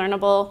comparably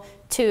learnable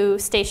to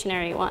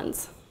stationary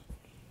ones.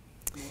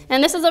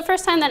 And this is the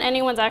first time that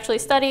anyone's actually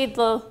studied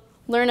the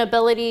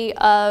learnability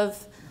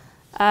of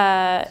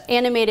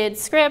animated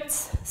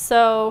scripts.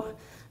 So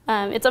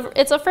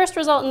it's a first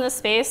result in this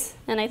space,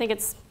 and I think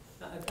it's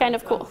kind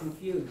of cool. I'm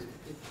confused.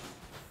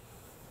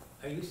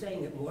 Are you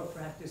saying that more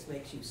practice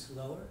makes you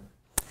slower?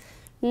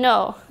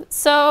 No.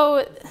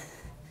 So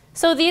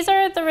these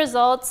are the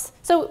results.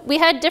 So we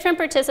had different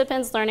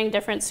participants learning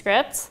different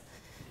scripts.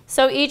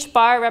 So each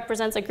bar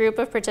represents a group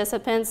of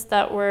participants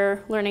that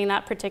were learning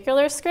that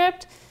particular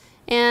script.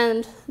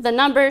 And the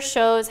number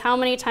shows how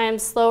many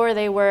times slower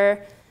they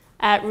were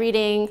at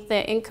reading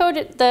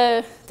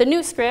the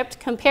new script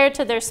compared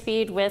to their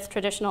speed with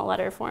traditional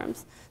letter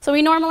forms. So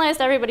we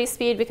normalized everybody's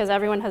speed because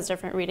everyone has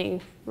different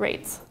reading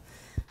rates.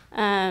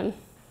 Does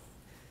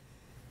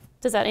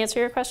that answer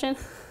your question?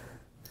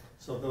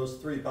 So those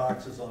 3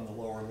 boxes on the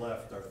lower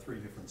left are 3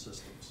 different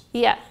systems.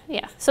 Yeah.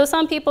 So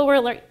some people were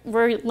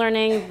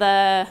learning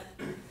the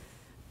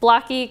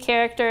blocky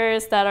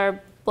characters that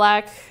are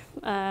black,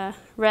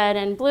 red,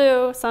 and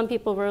blue. Some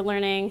people were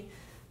learning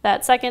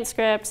that second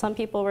script. Some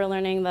people were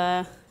learning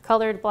the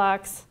colored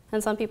blocks.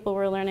 And some people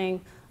were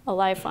learning a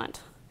live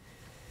font.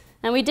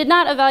 And we did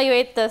not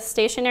evaluate the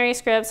stationary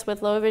scripts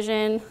with low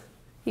vision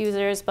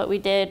users, but we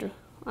did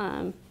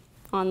on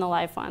the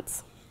live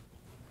fonts.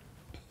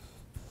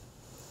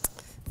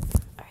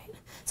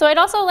 So I'd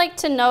also like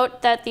to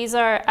note that these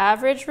are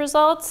average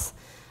results.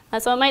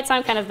 So it might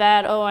sound kind of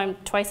bad, oh, I'm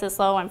twice as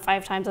slow, I'm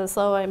 5 times as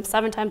slow, I'm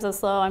 7 times as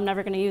slow, I'm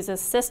never going to use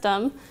this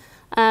system.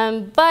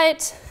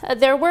 But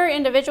there were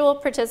individual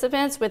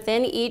participants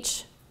within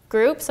each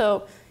group,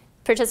 so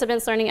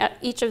participants learning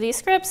each of these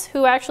scripts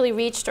who actually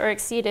reached or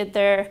exceeded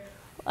their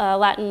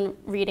Latin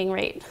reading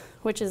rate,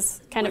 which is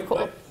kind of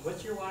cool.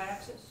 What's your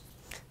y-axis?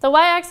 The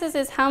y-axis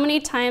is how many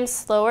times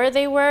slower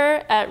they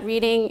were at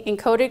reading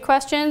encoded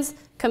questions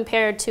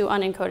compared to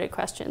unencoded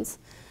questions.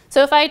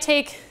 So if I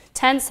take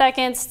 10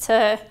 seconds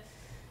to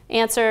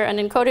answer an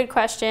encoded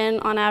question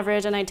on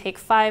average, and I take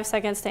 5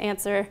 seconds to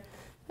answer,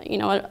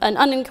 an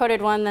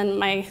unencoded one, then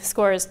my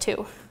score is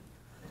 2.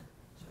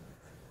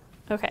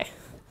 Okay.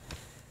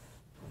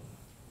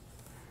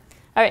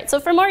 All right, so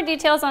for more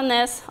details on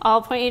this,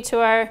 I'll point you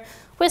to our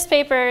WISP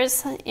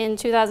papers in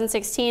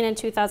 2016 and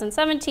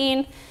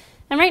 2017.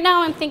 And right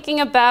now I'm thinking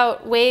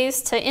about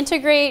ways to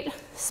integrate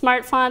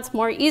smart fonts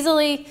more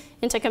easily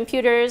into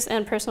computers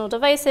and personal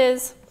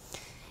devices,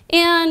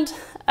 and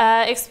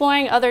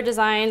exploring other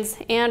designs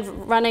and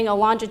running a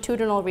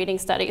longitudinal reading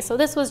study. So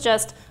this was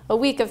just a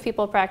week of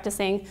people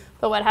practicing,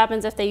 but what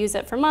happens if they use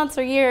it for months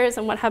or years,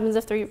 and what happens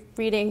if they're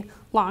reading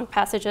long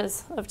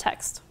passages of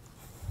text?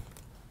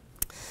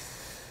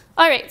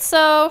 All right,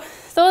 so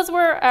those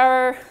were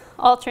our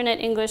alternate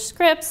English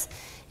scripts.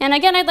 And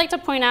again, I'd like to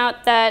point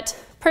out that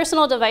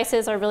personal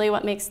devices are really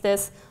what makes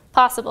this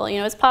possible.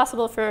 It's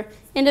possible for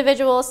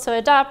individuals to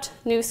adopt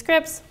new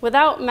scripts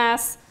without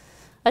mass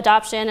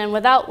adoption and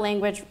without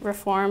language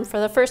reform for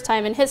the first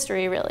time in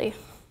history, really.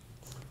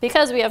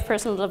 Because we have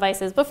personal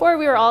devices. Before,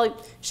 we were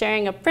all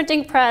sharing a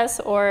printing press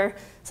or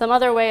some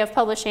other way of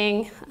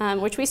publishing,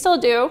 which we still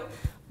do,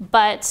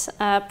 but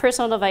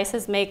personal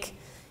devices make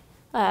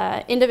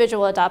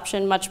individual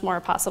adoption much more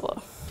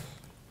possible.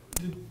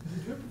 Did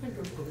you ever think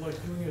of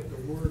like doing it at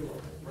the word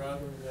level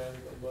rather than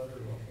the letter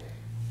level?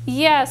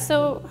 Yeah,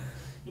 so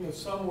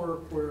some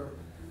work where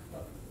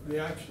they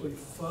actually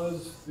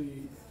fuzz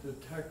the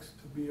text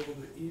to be able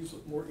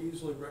to more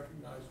easily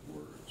recognize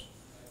words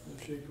and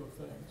the shape of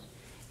things.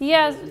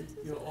 Yeah.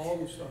 All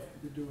the stuff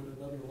you could do at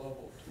another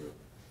level too.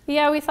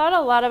 Yeah, we thought a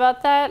lot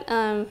about that.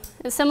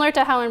 It's similar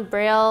to how in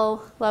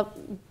Braille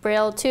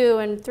 2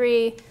 and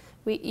 3,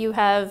 you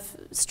have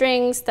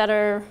strings that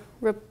are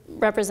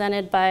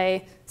represented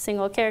by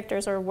single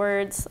characters or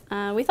words.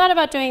 We thought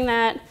about doing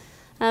that,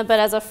 but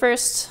as a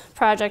first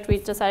project, we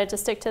decided to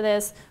stick to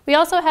this. We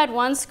also had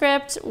one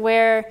script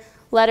where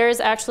letters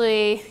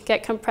actually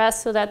get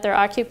compressed so that they're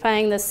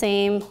occupying the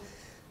same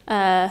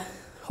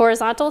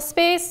horizontal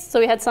space. So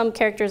we had some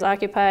characters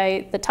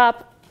occupy the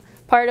top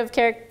part of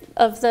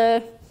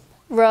the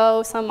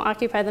row, some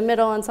occupy the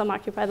middle, and some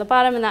occupy the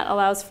bottom, and that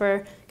allows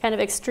for kind of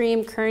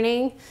extreme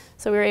kerning.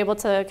 So we were able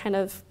to kind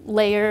of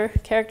layer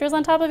characters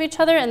on top of each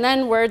other, and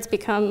then words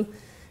become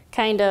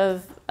kind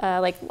of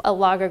like a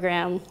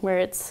logogram where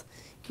it's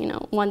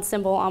one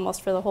symbol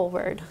almost for the whole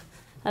word.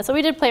 So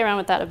we did play around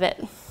with that a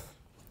bit.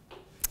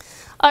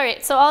 All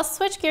right, so I'll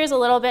switch gears a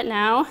little bit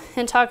now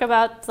and talk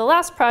about the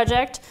last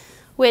project,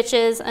 which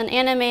is an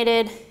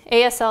animated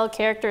ASL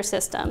character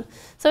system.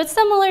 So it's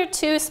similar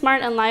to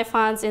Smart and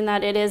Livefonts in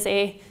that it is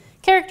a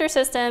character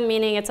system,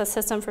 meaning it's a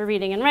system for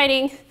reading and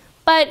writing,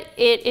 but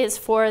it is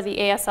for the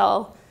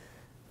ASL,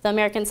 the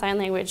American Sign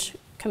Language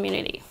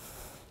community.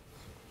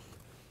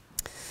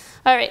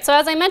 All right, so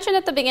as I mentioned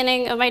at the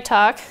beginning of my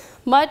talk,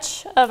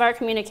 much of our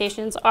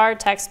communications are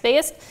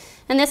text-based,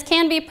 and this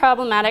can be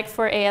problematic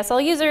for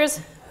ASL users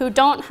who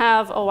don't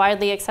have a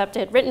widely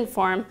accepted written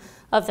form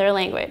of their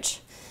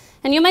language.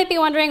 And you might be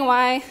wondering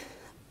why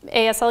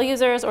ASL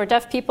users or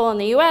deaf people in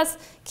the US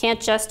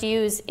can't just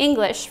use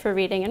English for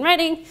reading and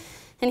writing.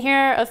 And here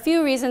are a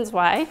few reasons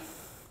why.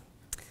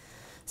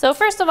 So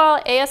first of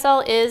all,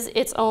 ASL is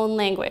its own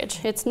language.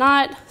 It's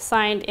not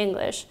signed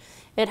English.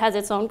 It has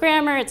its own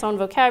grammar, its own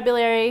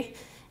vocabulary,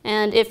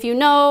 and if you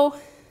know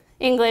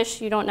English,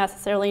 you don't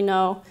necessarily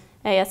know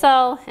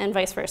ASL, and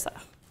vice versa.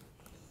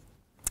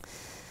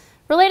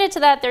 Related to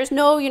that, there's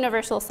no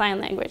universal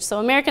sign language. So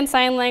American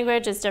Sign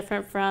Language is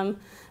different from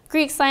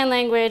Greek Sign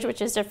Language,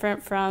 which is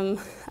different from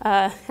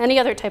any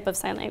other type of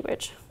sign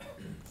language.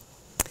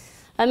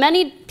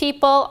 Many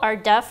people are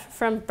deaf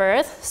from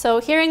birth, so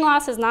hearing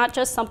loss is not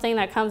just something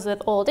that comes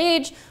with old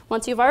age.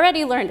 Once you've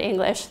already learned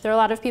English, there are a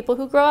lot of people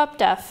who grow up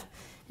deaf,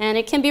 and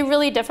it can be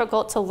really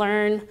difficult to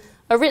learn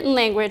a written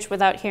language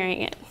without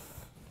hearing it.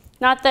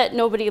 Not that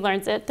nobody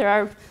learns it, there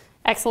are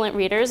excellent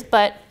readers,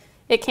 but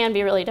it can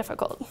be really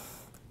difficult.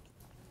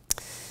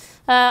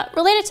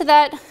 Related to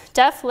that,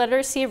 deaf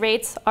literacy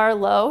rates are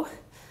low.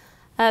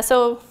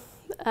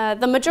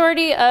 The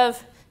majority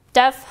of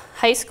deaf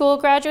high school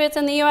graduates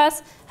in the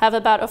US have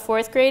about a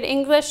 4th grade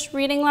English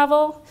reading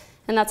level,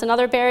 and that's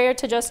another barrier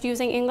to just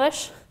using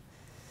English.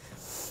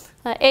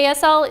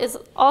 ASL is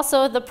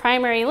also the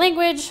primary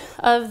language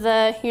of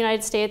the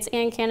United States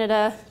and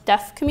Canada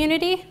deaf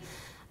community.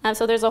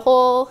 So there's a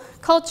whole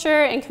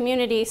culture and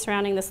community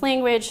surrounding this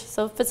language,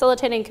 so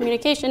facilitating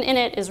communication in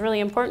it is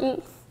really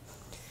important.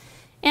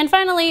 And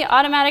finally,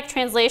 automatic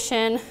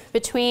translation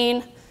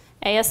between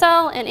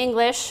ASL and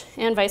English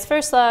and vice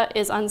versa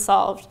is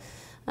unsolved.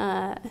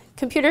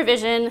 Computer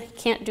vision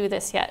can't do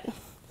this yet.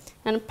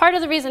 And part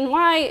of the reason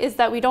why is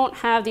that we don't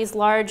have these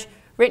large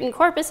written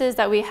corpuses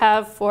that we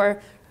have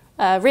for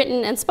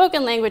written and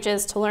spoken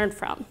languages to learn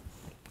from.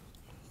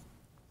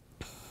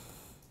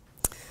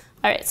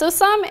 All right, so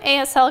some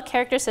ASL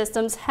character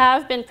systems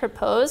have been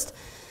proposed,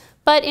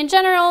 but in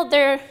general,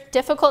 they're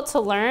difficult to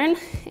learn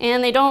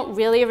and they don't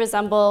really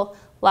resemble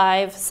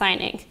live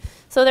signing.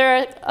 So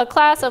they're a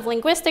class of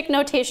linguistic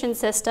notation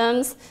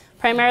systems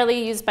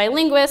primarily used by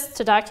linguists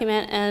to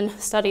document and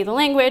study the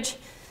language.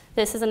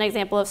 This is an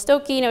example of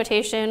Stokey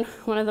notation,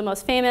 one of the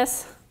most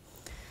famous.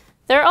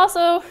 There are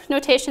also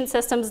notation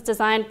systems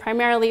designed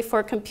primarily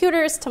for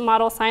computers to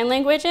model sign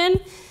language in.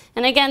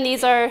 And again,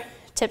 these are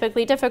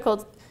typically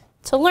difficult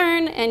to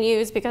learn and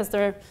use because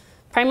they're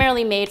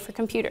primarily made for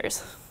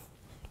computers.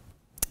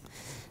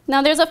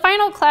 Now there's a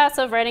final class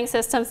of writing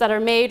systems that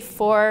are made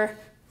for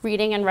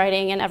reading and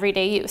writing and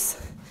everyday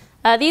use.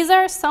 These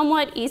are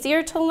somewhat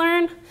easier to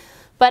learn,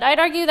 but I'd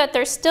argue that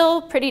they're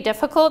still pretty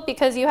difficult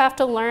because you have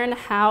to learn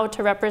how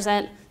to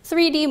represent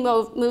 3D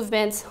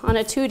movements on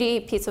a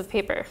 2D piece of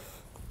paper.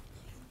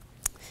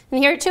 And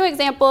here are two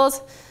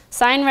examples,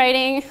 sign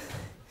writing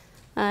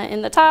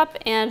in the top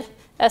and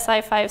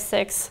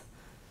SI5S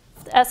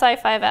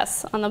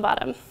on the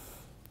bottom.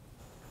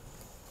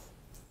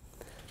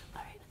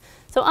 All right.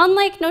 So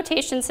unlike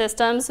notation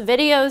systems,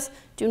 videos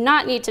do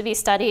not need to be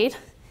studied,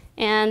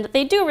 and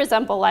they do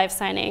resemble live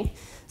signing.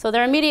 So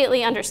they're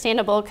immediately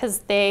understandable because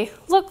they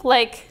look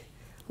like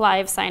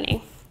live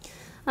signing.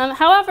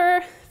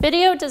 However,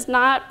 video does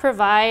not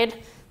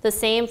provide the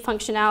same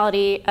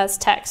functionality as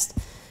text.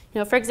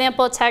 For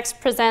example,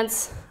 text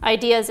presents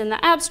ideas in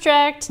the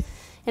abstract,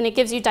 and it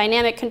gives you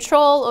dynamic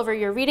control over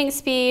your reading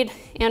speed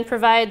and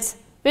provides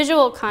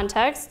visual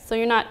context, so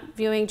you're not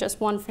viewing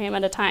just one frame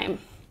at a time.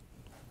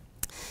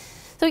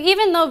 So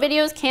even though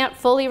videos can't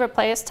fully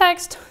replace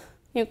text,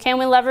 can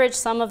we leverage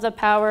some of the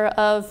power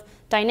of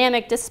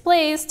dynamic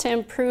displays to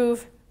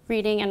improve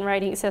reading and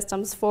writing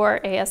systems for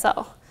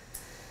ASL?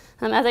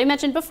 As I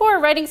mentioned before,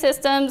 writing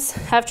systems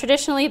have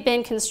traditionally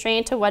been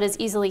constrained to what is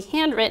easily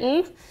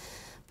handwritten,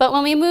 but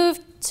when we move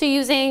to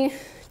using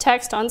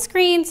text on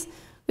screens,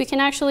 we can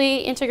actually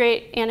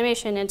integrate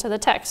animation into the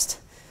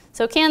text.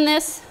 So can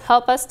this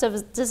help us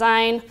to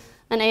design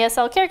an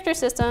ASL character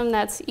system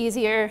that's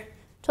easier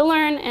to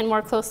learn and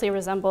more closely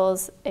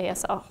resembles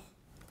ASL?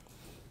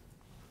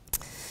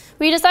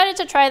 We decided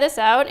to try this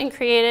out and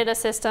created a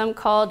system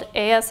called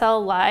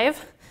ASL-Live,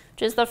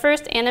 which is the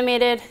first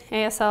animated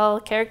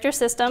ASL character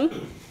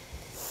system.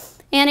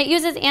 And it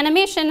uses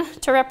animation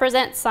to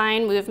represent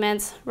sign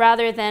movements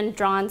rather than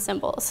drawn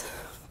symbols.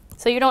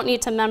 So you don't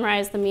need to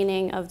memorize the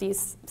meaning of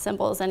these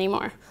symbols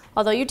anymore,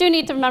 although you do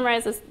need to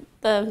memorize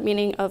the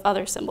meaning of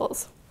other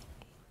symbols.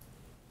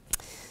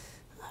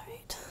 All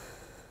right.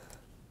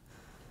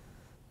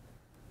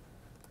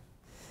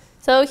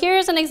 So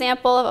here's an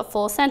example of a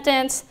full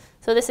sentence.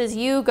 So this is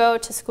 "you go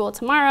to school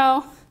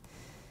tomorrow,"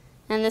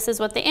 and this is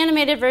what the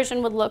animated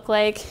version would look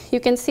like. You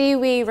can see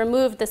we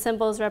removed the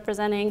symbols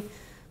representing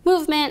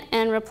movement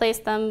and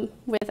replaced them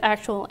with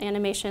actual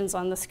animations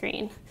on the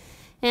screen.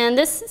 And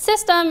this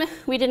system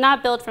we did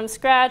not build from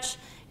scratch.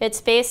 It's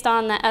based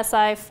on the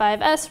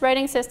SI5S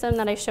writing system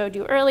that I showed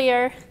you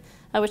earlier,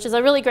 which is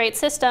a really great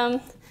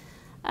system.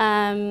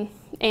 But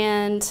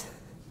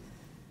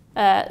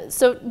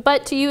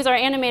to use our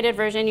animated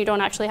version, you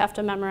don't actually have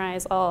to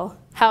memorize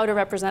how to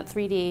represent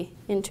 3D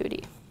in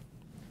 2D.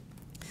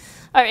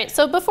 All right,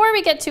 so before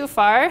we get too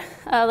far,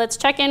 let's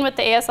check in with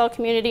the ASL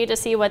community to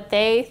see what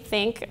they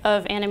think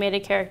of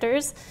animated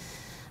characters.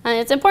 And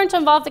it's important to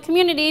involve the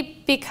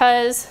community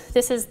because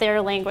this is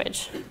their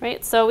language,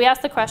 right? So we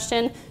asked the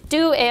question,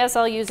 do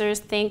ASL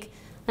users think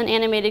an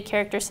animated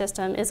character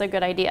system is a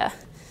good idea?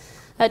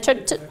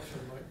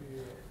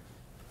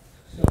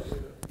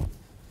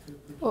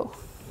 Oh.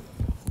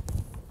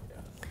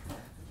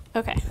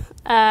 Okay.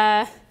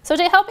 So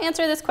to help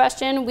answer this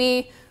question,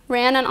 we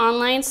ran an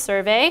online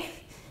survey,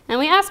 and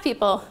we asked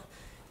people,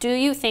 do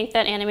you think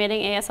that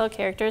animating ASL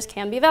characters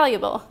can be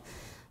valuable?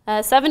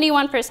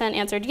 71%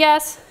 answered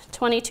yes,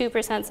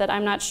 22% said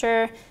I'm not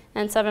sure,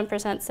 and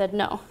 7% said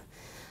no.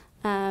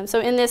 So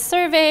in this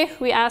survey,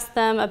 we asked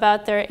them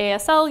about their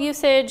ASL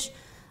usage,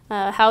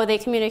 how they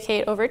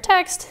communicate over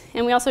text,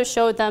 and we also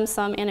showed them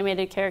some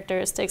animated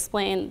characters to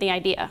explain the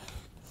idea.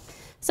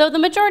 So the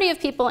majority of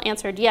people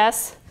answered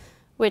yes,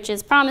 which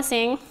is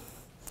promising.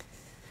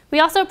 We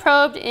also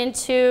probed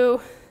into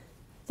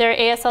their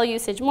ASL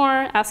usage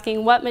more,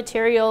 asking what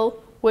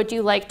material would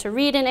you like to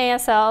read in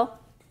ASL?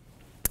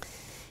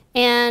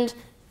 And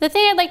the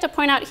thing I'd like to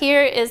point out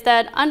here is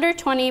that under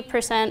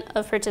 20%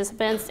 of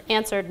participants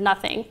answered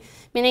nothing,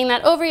 meaning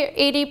that over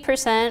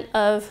 80%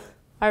 of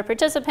our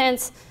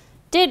participants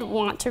did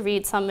want to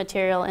read some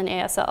material in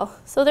ASL.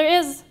 So there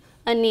is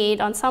a need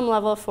on some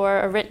level for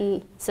a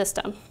written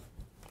system.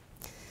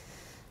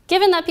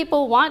 Given that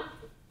people want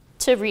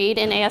to read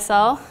in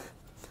ASL,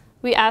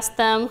 we asked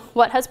them,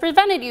 what has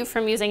prevented you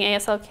from using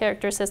ASL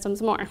character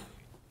systems more?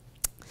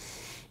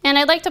 And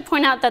I'd like to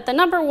point out that the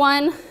number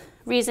 1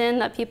 reason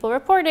that people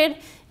reported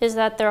is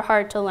that they're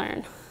hard to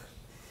learn.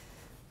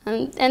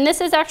 And this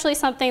is actually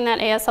something that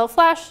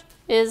ASL-Live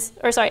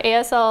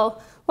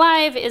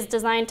is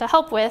designed to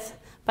help with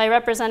by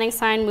representing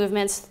sign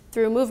movements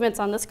through movements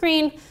on the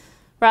screen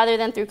rather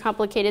than through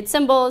complicated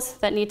symbols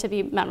that need to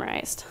be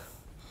memorized.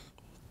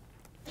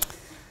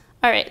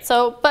 All right,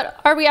 so, but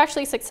are we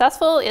actually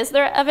successful? Is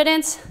there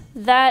evidence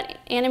that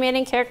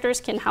animating characters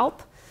can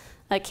help?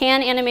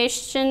 Can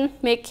animation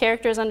make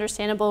characters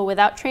understandable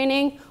without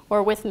training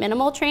or with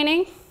minimal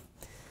training?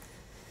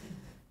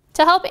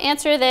 To help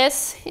answer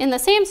this, in the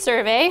same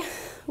survey,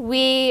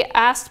 we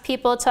asked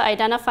people to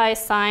identify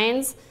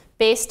signs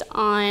based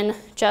on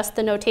just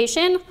the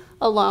notation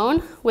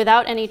alone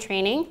without any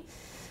training.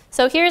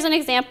 So here's an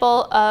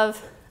example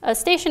of a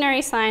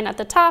stationary sign at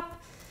the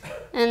top,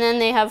 and then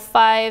they have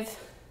 5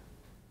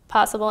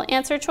 possible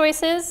answer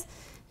choices,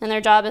 and their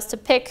job is to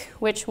pick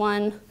which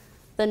one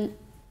the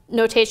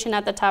notation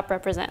at the top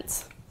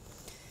represents.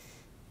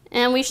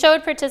 And we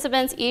showed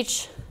participants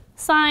each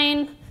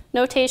sign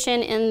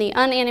notation in the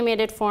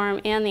unanimated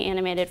form and the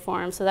animated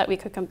form so that we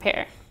could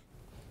compare.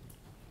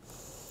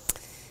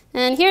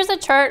 And here's a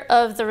chart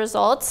of the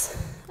results.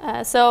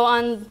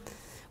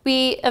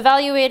 We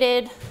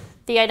evaluated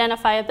the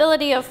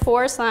identifiability of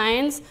 4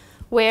 signs,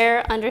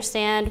 where,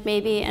 understand,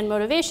 maybe, and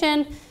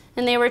motivation,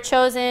 and they were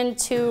chosen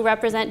to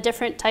represent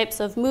different types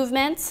of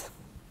movements.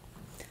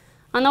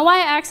 On the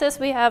y-axis,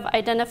 we have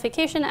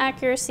identification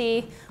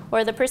accuracy,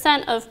 or the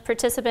 % of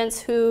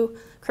participants who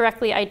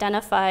correctly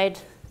identified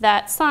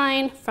that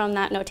sign from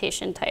that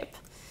notation type.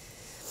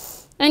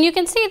 And you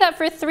can see that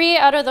for 3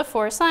 out of the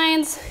 4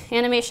 signs,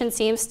 animation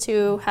seems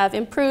to have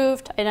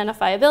improved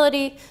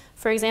identifiability.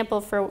 For example,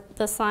 for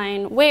the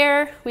sign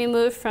where, we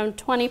moved from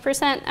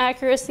 20%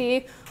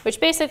 accuracy, which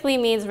basically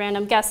means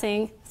random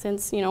guessing,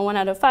 since 1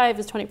 out of 5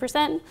 is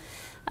 20%,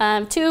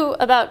 to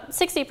about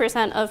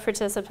 60% of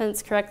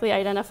participants correctly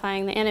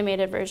identifying the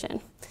animated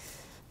version.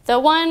 The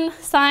one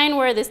sign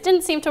where this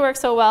didn't seem to work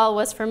so well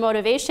was for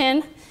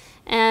motivation,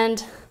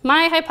 and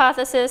my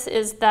hypothesis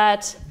is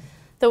that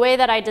the way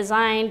that I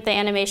designed the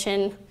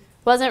animation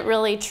wasn't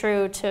really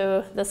true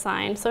to the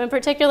sign. So in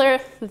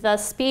particular, the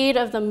speed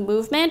of the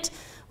movement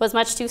was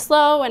much too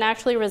slow and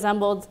actually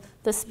resembled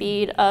the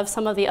speed of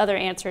some of the other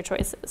answer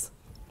choices.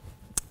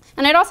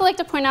 And I'd also like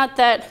to point out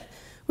that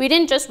we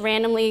didn't just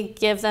randomly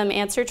give them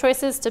answer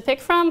choices to pick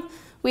from.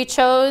 We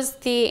chose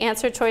the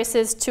answer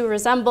choices to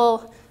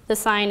resemble the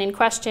sign in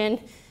question,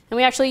 and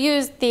we actually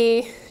used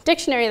the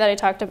dictionary that I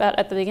talked about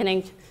at the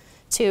beginning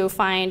to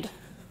find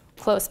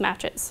close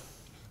matches.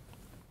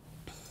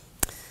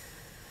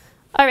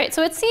 All right,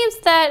 so it seems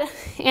that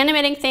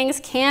animating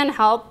things can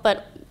help,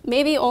 but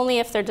maybe only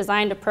if they're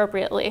designed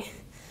appropriately.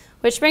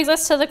 Which brings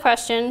us to the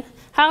question,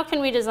 how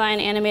can we design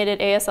animated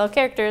ASL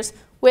characters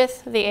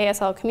with the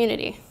ASL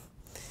community?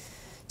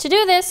 To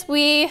do this,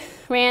 we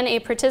ran a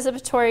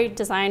participatory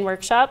design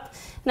workshop.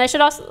 And I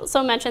should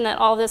also mention that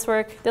all this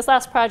work, this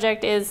last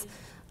project, is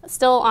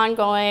still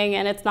ongoing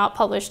and it's not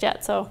published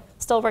yet, so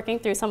still working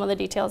through some of the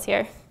details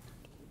here.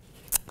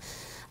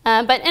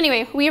 But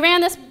anyway, we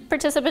ran this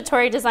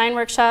participatory design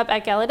workshop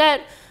at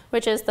Gallaudet,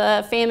 which is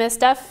the famous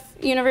deaf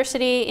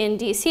university in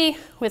DC,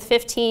 with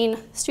 15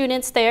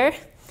 students there.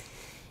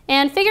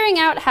 And figuring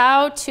out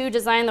how to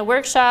design the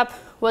workshop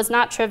was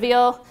not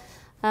trivial.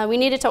 We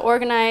needed to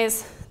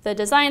organize the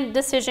design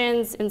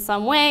decisions in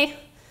some way.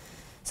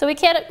 So we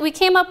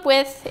came up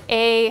with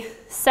a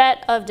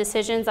set of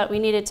decisions that we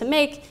needed to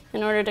make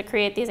in order to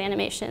create these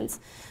animations.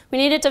 We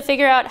needed to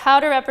figure out how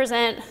to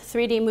represent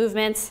 3D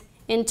movements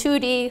in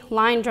 2D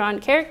line-drawn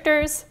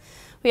characters.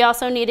 We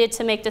also needed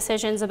to make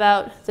decisions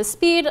about the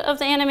speed of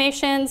the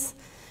animations.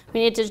 We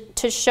needed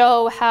to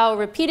show how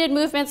repeated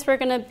movements were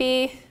going to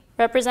be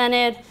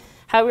represented,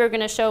 how we were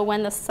going to show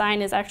when the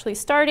sign is actually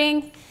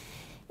starting,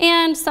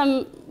 and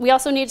we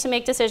also needed to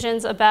make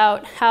decisions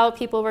about how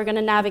people were going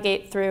to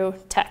navigate through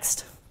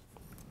text.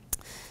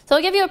 So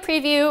I'll give you a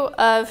preview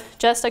of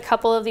just a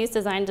couple of these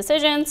design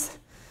decisions.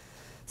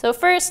 So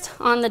first,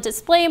 on the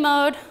display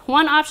mode,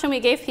 one option we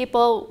gave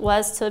people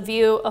was to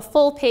view a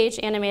full page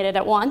animated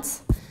at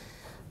once.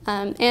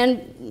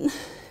 And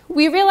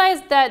we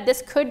realized that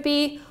this could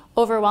be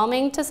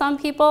overwhelming to some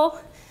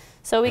people,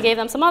 so we gave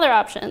them some other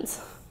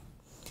options.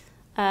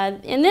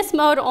 In this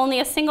mode, only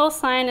a single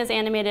sign is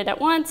animated at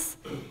once,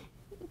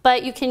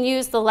 but you can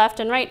use the left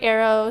and right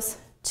arrows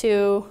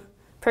to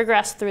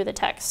progress through the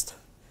text.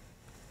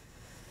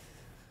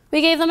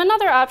 We gave them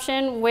another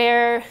option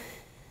where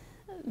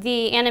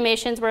the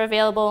animations were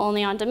available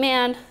only on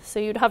demand, so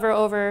you'd hover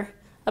over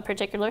a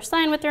particular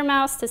sign with your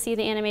mouse to see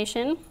the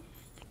animation.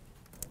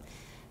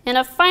 And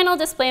a final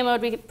display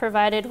mode we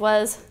provided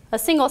was a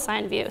single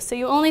sign view. So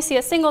you only see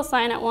a single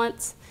sign at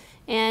once,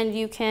 and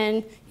you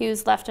can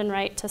use left and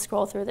right to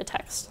scroll through the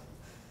text.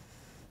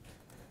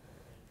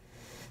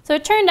 So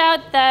it turned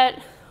out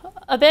that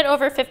a bit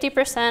over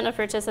 50% of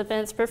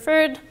participants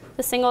preferred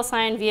the single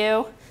sign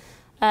view,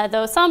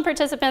 though some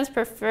participants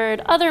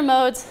preferred other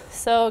modes,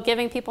 so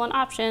giving people an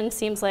option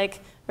seems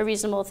like a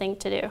reasonable thing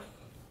to do.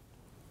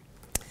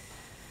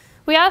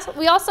 We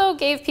also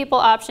gave people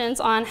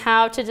options on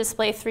how to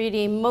display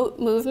 3D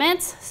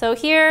movements. So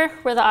here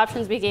were the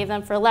options we gave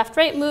them for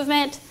left-right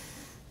movement.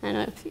 I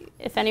don't know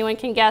if anyone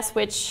can guess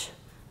which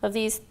of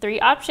these three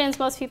options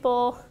most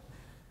people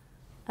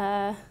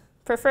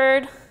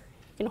preferred.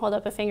 You can hold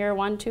up a finger,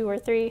 1, 2, or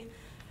 3.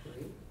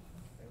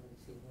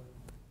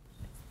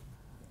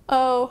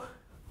 Oh,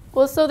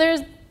 well, so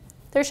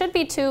there should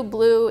be 2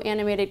 blue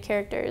animated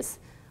characters.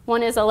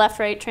 One is a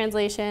left-right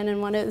translation,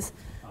 and one is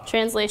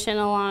translation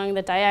along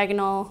the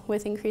diagonal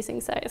with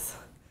increasing size.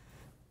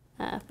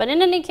 But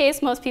in any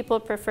case, most people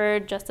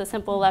preferred just a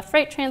simple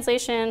left-right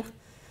translation.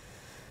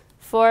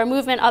 For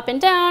movement up and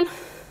down,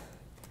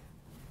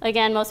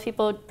 again, most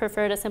people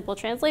preferred a simple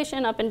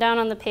translation up and down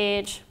on the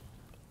page.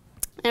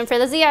 And for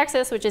the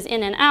z-axis, which is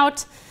in and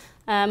out,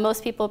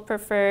 most people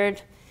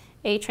preferred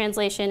a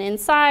translation in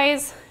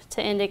size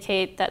to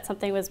indicate that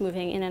something was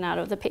moving in and out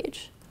of the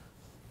page.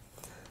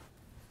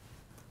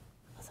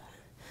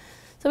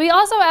 So we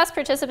also asked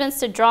participants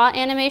to draw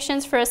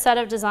animations for a set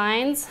of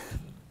designs,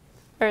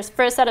 or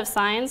for a set of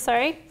signs,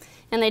 sorry.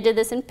 And they did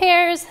this in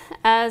pairs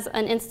as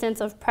an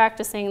instance of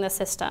practicing the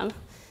system.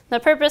 The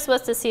purpose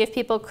was to see if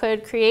people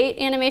could create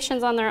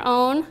animations on their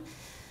own,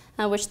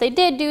 which they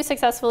did do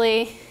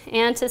successfully,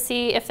 and to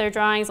see if their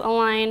drawings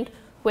aligned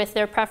with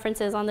their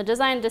preferences on the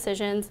design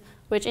decisions,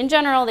 which in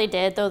general they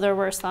did, though there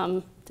were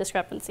some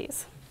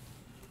discrepancies.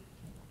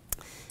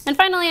 And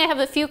finally, I have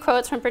a few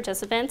quotes from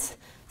participants.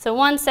 So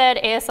one said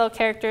ASL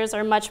characters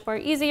are much more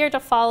easier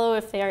to follow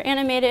if they are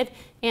animated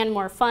and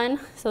more fun.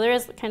 So there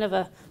is kind of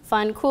a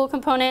fun, cool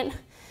component.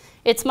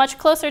 It's much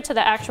closer to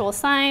the actual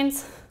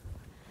signs.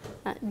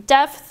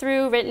 Deaf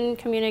through written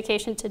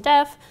communication to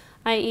deaf,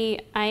 i.e.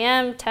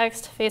 IM,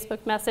 text,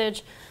 Facebook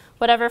message,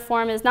 whatever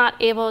form is not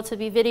able to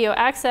be video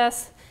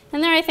access.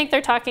 And there I think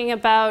they're talking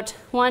about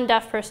one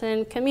deaf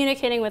person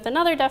communicating with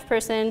another deaf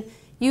person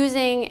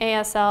using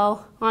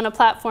ASL on a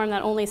platform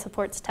that only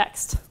supports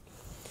text.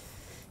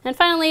 And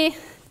finally,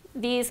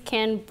 these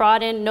can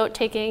broaden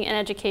note-taking and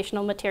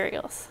educational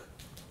materials.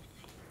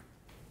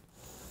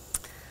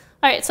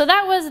 All right, so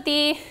that was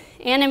the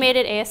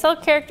animated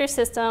ASL character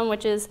system,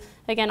 which is,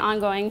 again,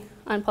 ongoing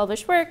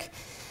unpublished work.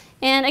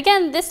 And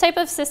again, this type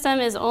of system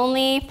is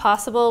only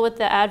possible with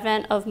the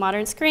advent of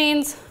modern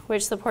screens,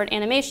 which support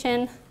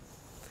animation.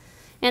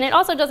 And it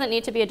also doesn't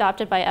need to be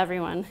adopted by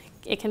everyone.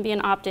 It can be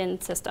an opt-in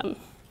system.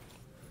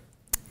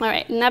 All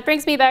right, and that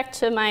brings me back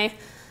to my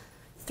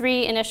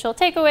 3 initial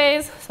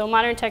takeaways. So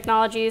modern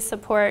technologies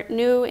support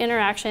new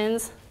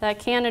interactions that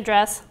can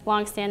address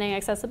long-standing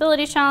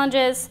accessibility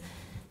challenges.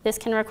 This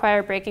can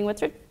require breaking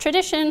with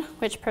tradition,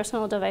 which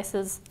personal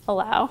devices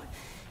allow.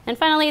 And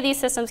finally, these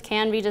systems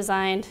can be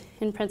designed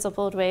in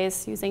principled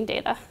ways using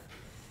data.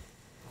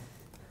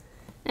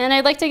 And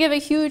I'd like to give a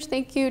huge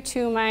thank you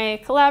to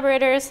my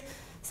collaborators.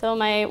 So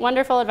my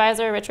wonderful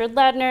advisor, Richard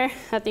Ladner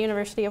at the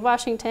University of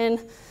Washington,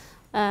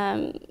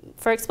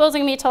 for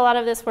exposing me to a lot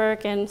of this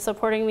work and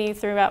supporting me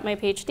throughout my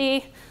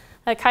PhD.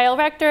 Kyle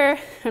Rector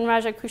and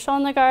Raja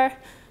Kushalnagar,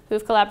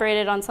 who've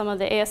collaborated on some of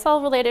the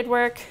ASL-related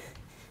work.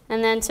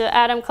 And then to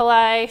Adam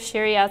Kalai,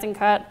 Sherry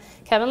Azenkot,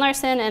 Kevin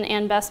Larson, and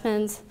Ann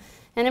Bestmans.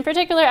 And in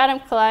particular, Adam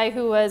Kalai,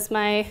 who was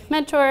my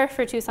mentor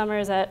for 2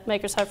 summers at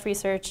Microsoft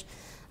Research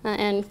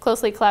and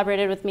closely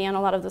collaborated with me on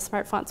a lot of the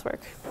Smartfonts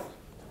work.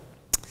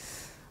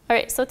 All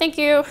right, so thank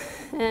you,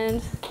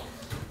 and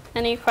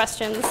any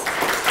questions?